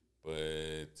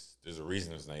 But there's a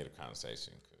reason it's negative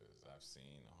conversation because I've seen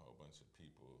a whole bunch of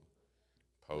people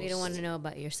post. We don't want to know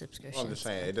about your subscription. Well, I'm just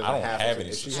saying it I doesn't don't have to. any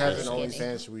If she has an subscriptions.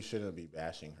 OnlyFans, we shouldn't be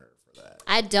bashing her for that.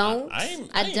 I don't. I ain't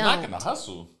I knocking the don't.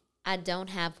 hustle. I don't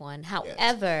have one.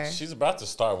 However, She's about to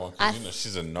start one because I-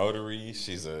 she's a notary.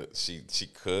 She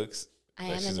cooks. I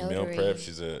am she's a a meal notary. prep.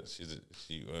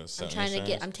 She I'm trying to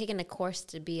get. I'm taking a course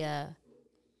to be a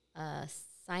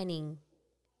signing,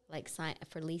 like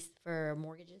for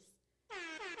mortgages.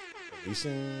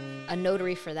 Leasing. A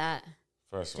notary for that.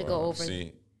 First to of go all, over.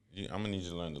 see, I'm gonna need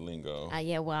you to learn the lingo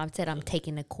Yeah, well, I said I'm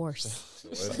taking a course.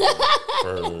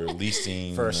 for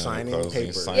leasing, For signing closing,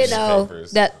 papers. signing You know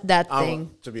papers. that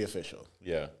thing. To be official.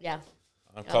 Yeah, Yeah.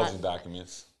 closing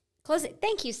documents. Closing.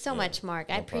 Thank you so much, Mark.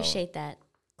 I no problem. appreciate that.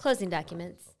 Closing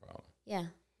documents. No problem. Yeah, I'm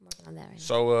working on that right now.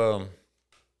 So,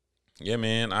 yeah,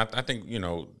 man, I think,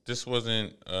 this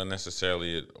wasn't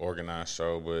necessarily an organized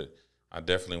show, but I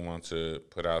definitely want to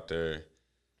put out there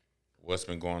what's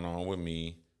been going on with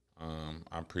me.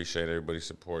 I appreciate everybody's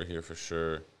support here for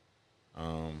sure.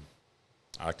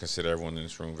 I consider everyone in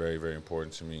this room very, very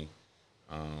important to me.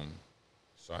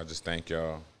 So I just thank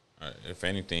y'all. If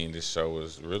anything, this show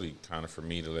was really kind of for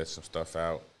me to let some stuff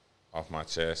out off my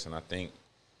chest. And I think,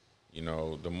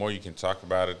 the more you can talk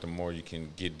about it, the more you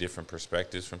can get different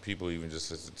perspectives from people, even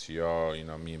just listen to y'all.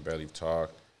 Me and Belly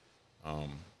talk.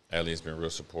 Elliot's been real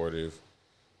supportive.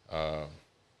 But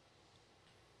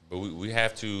we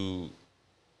have to,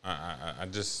 I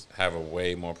just have a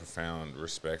way more profound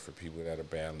respect for people that are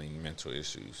battling mental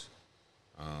issues.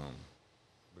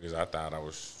 Because I thought I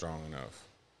was strong enough.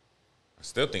 I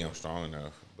still think I'm strong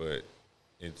enough, but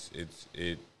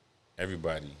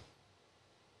everybody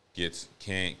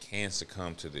can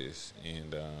succumb to this,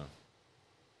 and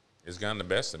it's gotten the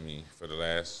best of me for the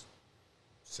last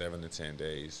 7 to 10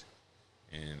 days,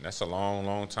 and that's a long,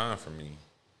 long time for me.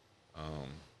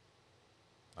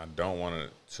 I don't want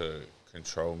it to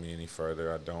control me any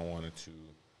further. I don't want it to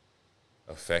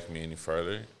affect me any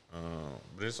further.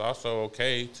 But it's also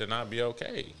okay to not be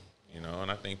okay, and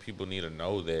I think people need to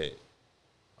know that.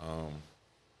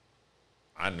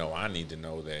 I know I need to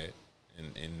know that,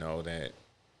 and know that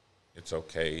it's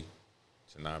okay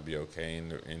to not be okay.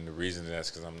 And the reason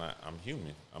that's because I'm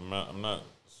human. I'm not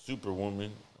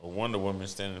Superwoman or Wonder Woman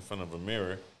standing in front of a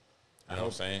mirror. You know what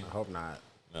I'm saying? I hope not.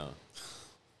 No.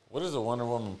 What does a Wonder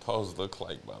Woman pose look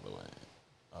like, by the way?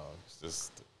 Oh, it's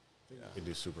just. You could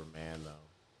do Superman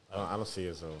though. I don't see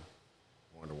it as a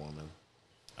Wonder Woman.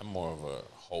 I'm more of a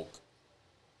Hulk.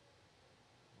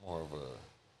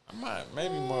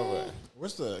 Maybe more of a.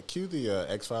 Where's the cue the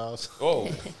X-Files? Oh.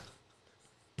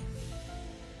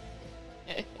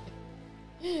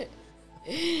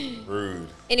 Rude.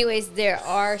 Anyways, there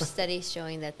are studies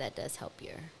showing that does help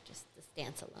your just the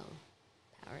stance alone,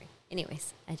 powering.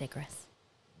 Anyways, I digress.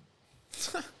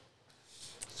 So,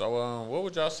 what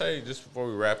would y'all say just before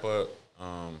we wrap up?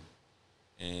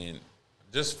 And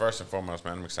just first and foremost,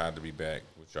 man, I'm excited to be back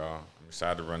with y'all. I'm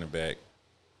excited to run it back.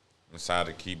 I'm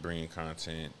excited to keep bringing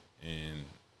content, and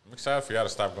I'm excited for y'all to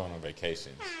stop going on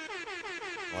vacations.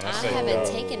 When I haven't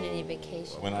taken any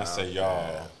vacation. When I say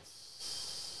y'all,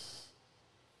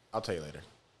 I'll tell you later.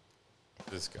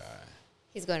 this guy.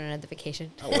 He's going on another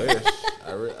vacation. I wish.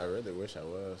 I really wish I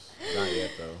was. Not yet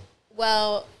though.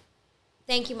 Well,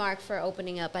 thank you, Mark, for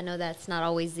opening up. I know that's not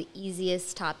always the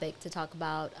easiest topic to talk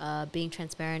about. Being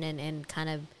transparent and kind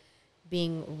of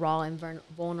being raw and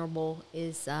vulnerable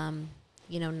is,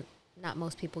 not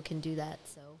most people can do that.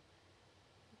 So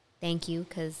thank you,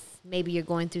 because maybe you're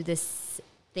going through this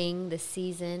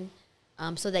season,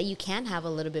 so that you can have a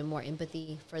little bit more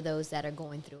empathy for those that are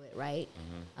going through it, right?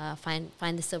 Mm-hmm.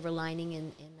 Find the silver lining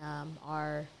in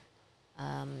our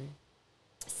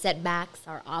setbacks,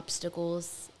 our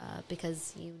obstacles,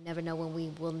 because you never know when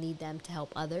we will need them to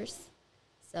help others.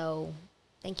 So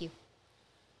thank you.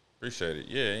 Appreciate it.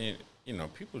 Yeah,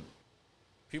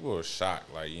 people are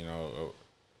shocked. Like,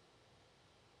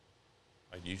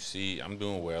 like you see, I'm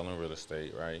doing well in real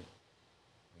estate, right?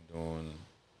 I'm doing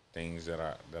things that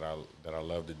I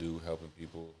love to do, helping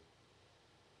people.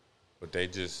 But they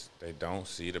don't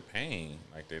see the pain.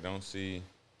 Like, they don't see.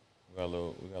 We got a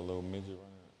little midget running.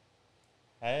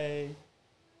 Hey.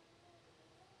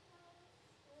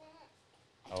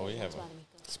 Oh, we have a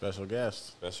Special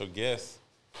guest. special guest.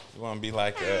 You want to be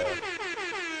like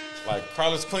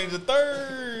Carlos Queen III,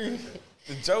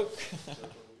 the joke,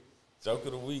 joke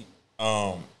of the week.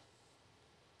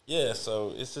 Yeah.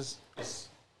 So it's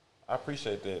I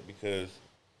appreciate that, because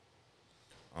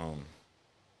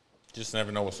just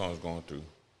never know what someone's going through.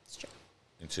 It's true.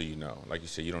 Until you know. Like you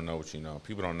said, you don't know what you know.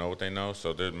 People don't know what they know,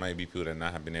 so there may be people that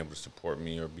not have been able to support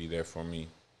me or be there for me,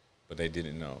 but they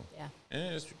didn't know. Yeah.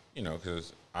 And it's,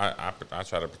 because I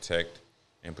try to protect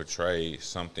and portray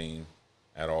something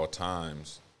at all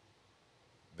times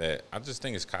that I just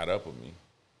think is caught up with me.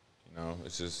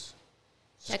 It's just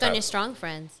Check on your strong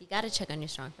friends. You got to check on your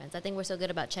strong friends. I think we're so good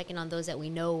about checking on those that we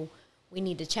know we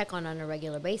need to check on a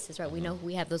regular basis, right? We know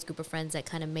we have those group of friends that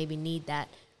kind of maybe need that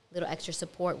little extra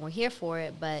support. We're here for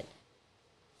it, but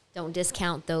don't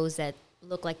discount those that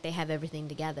look like they have everything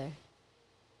together,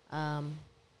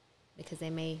 because they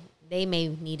may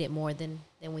need it more than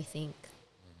we think.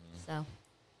 So,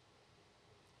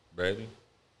 Baby,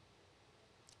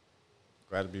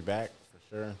 Glad to be back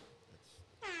for sure.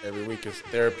 Every week is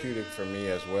therapeutic for me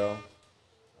as well,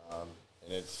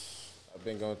 and I've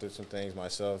been going through some things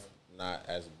myself, not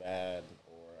as bad,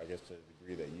 or I guess to the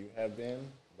degree that you have been,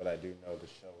 but I do know the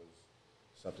show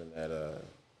is something that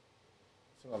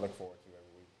something I look forward to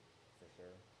every week for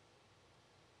sure.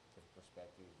 Different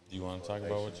perspectives. do you want to talk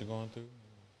about what you're going through?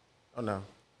 Oh no,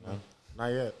 not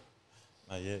yet.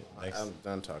 Not yet. I'm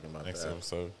done talking about Next that.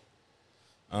 episode.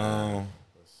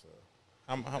 Let's,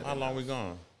 How long we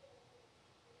going?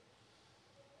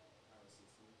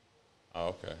 Oh,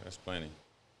 okay. That's plenty.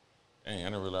 Dang, I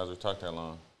didn't realize we talked that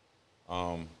long.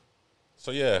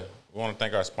 So, yeah, we want to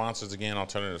thank our sponsors again,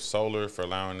 Alternative Solar, for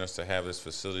allowing us to have this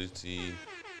facility.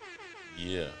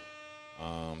 Yeah.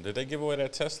 Did they give away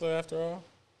that Tesla after all?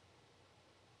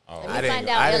 Oh, let me find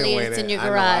out, Elliot. It's in your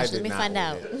garage. Let me find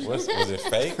out. was it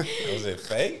fake? Was it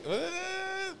fake?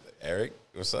 Eric,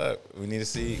 what's up? We need to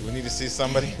see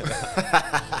somebody.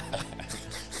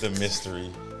 The mystery.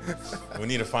 We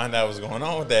need to find out what's going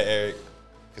on with that, Eric.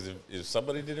 Because if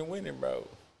somebody didn't win it, bro.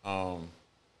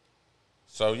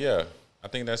 So yeah, I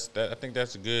think that's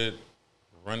a good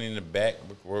running the back.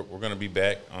 We're gonna be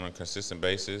back on a consistent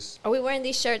basis. Are we wearing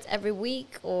these shirts every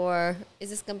week, or is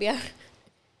this gonna be our?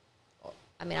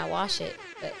 I mean, I wash it,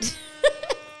 but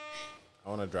I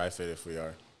want to dry fit if we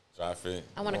are. Dry fit.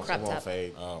 I want a crop top.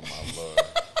 Fade. Oh my lord.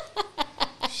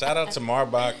 Shout out to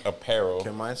Marbach Apparel.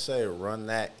 Can I say run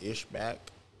that ish back?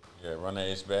 Yeah, run that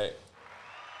ish back.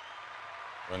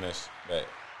 Run that back.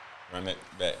 Run that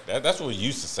back. That's what we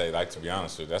used to say, like, to be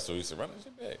honest with you. That's what we used to run that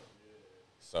shit back.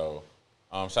 So,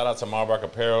 shout out to Marbach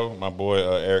Apparel. My boy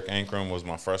Eric Ankrum was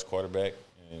my first quarterback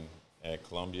at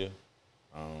Columbia.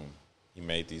 He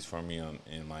made these for me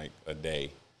in like a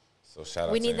day. So shout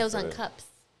out we to need him those for on that. cups,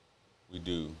 We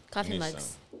do. coffee We need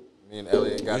mugs. some. Me and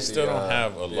Elliot got We still don't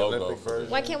have a the logo Olympic for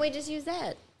version. Why can't we just use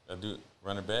that?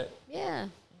 Run it back. Yeah.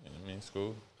 I mean, it's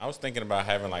cool. I was thinking about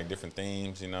having like different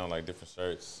themes, like different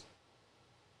shirts.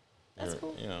 That's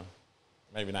cool.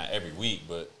 Maybe not every week,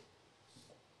 but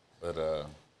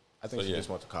I think So, she yeah. just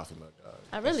wants a coffee mug, dog.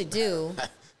 I really do.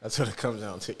 That's what it comes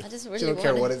down to. I just She really don't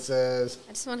care want what it. it says.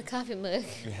 I just want a coffee mug.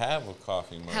 you have a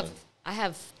coffee mug. I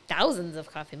have thousands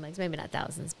of coffee mugs. Maybe not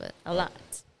thousands, but a lot.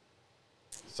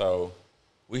 So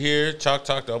we here, Chalk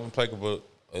Talk, the open playbook.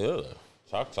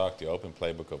 Chalk Talk, the open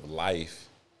playbook of life.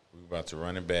 We're about to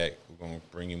run it back. We're gonna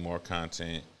bring you more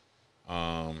content,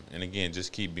 and again,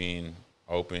 just keep being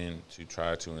open to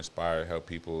try to inspire, help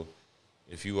people.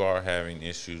 If you are having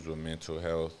issues with mental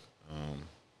health,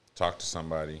 talk to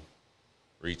somebody.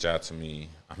 Reach out to me.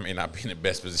 I may not be in the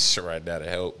best position right now to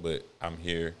help, but I'm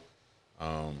here.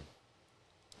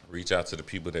 Reach out to the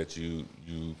people that you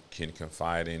can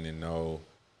confide in and know,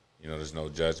 there's no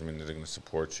judgment, that they're going to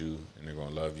support you and they're going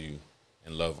to love you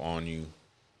and love on you.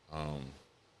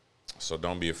 So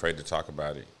don't be afraid to talk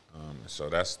about it. So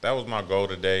that was my goal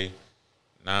today.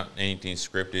 Not anything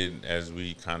scripted as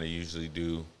we kind of usually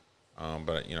do,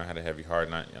 but I had a heavy heart,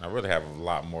 and I really have a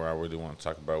lot more I really want to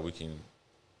talk about. We can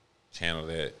channel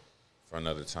that for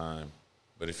another time.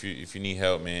 But if you need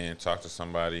help, man, talk to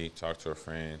somebody, talk to a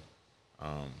friend,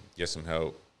 get some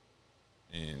help,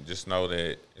 and just know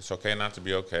that it's okay not to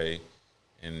be okay,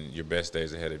 and your best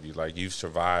days ahead of you. Like, you've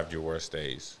survived your worst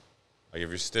days. Like, if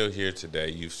you're still here today,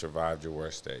 you've survived your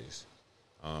worst days.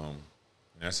 And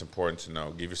that's important to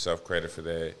know. Give yourself credit for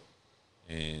that,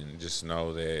 and just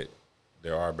know that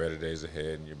there are better days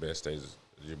ahead, and your best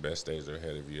days are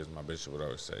ahead of you. As my bishop would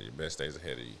always say, your best days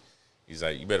ahead of you. He's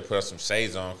like, you better put some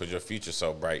shades on because your future's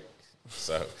so bright.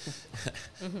 So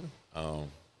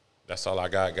that's all I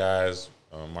got, guys.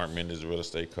 Mark Mendez, real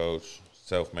estate coach,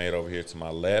 self-made over here to my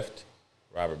left.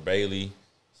 Robert Bailey,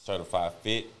 certified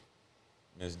fit.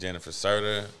 Miss Jennifer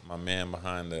Serta, my man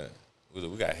behind we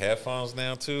got headphones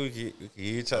now too. You can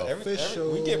hear each other.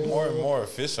 We get more and more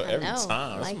official every know.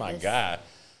 time. That's Like my this. guy.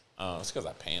 It's because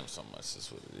I pay him so much.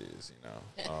 That's what it is,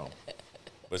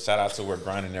 But shout out to Where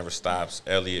Grinding Never Stops.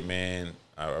 Elliot, man,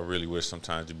 I really wish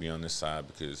sometimes you'd be on this side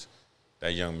because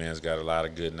that young man's got a lot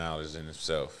of good knowledge in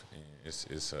himself. And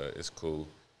it's cool.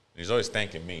 And he's always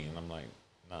thanking me, and I'm like,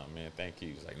 no, man, thank you.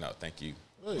 He's like, no, thank you.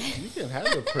 Well, you can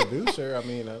have a producer. I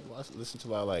mean, I listen to a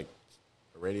lot of, like,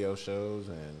 radio shows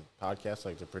and podcasts.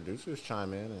 Like, the producers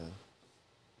chime in. And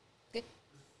Good.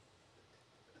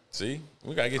 See?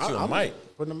 We got to get you a mic.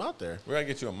 Putting them out there. We got to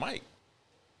get you a mic.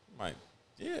 Like,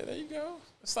 yeah, there you go.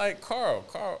 It's like Carl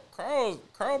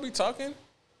be talking.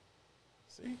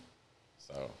 See?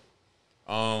 So,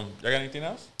 y'all got anything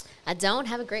else? I don't.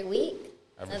 Have a great week.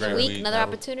 Have a Another great week, week. another Have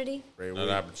a opportunity. Great Another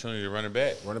week. opportunity to run it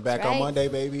back. Run it back Right. on Monday,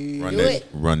 baby. Run Do that, it.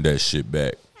 run that shit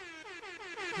back.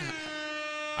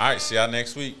 All right, see y'all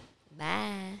next week.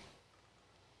 Bye.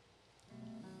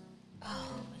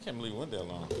 I can't believe it went that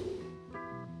long.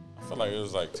 I feel like it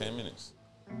was like 10 minutes.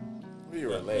 We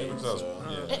were late. Maybe I was, So.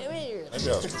 maybe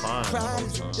I was crying. the Pride whole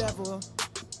is the time. devil.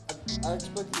 I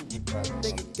expected you to try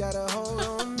Think it got a hold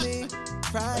on me.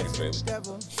 Pride is Thanks, the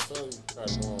devil.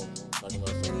 talking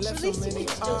about And left At so least you many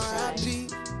can still cry. R.I.P.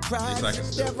 At Pride least I is can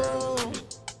the still devil.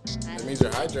 That means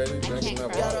you're hydrated. I Drinking can't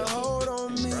enough cry. Got a water. hold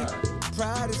on me.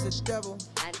 Pride is the devil.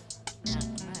 I not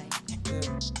cry.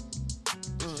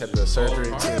 Had the surgery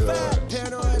too.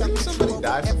 Paranoid, Didn't somebody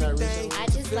die from that recently? I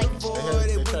just like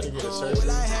They tried to get a surgery.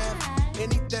 will I have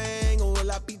anything or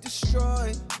will I be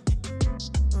destroyed?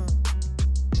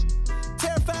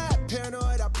 Terrified,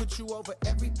 paranoid, I put you over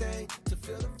everything to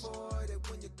fill the void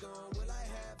when you're gone.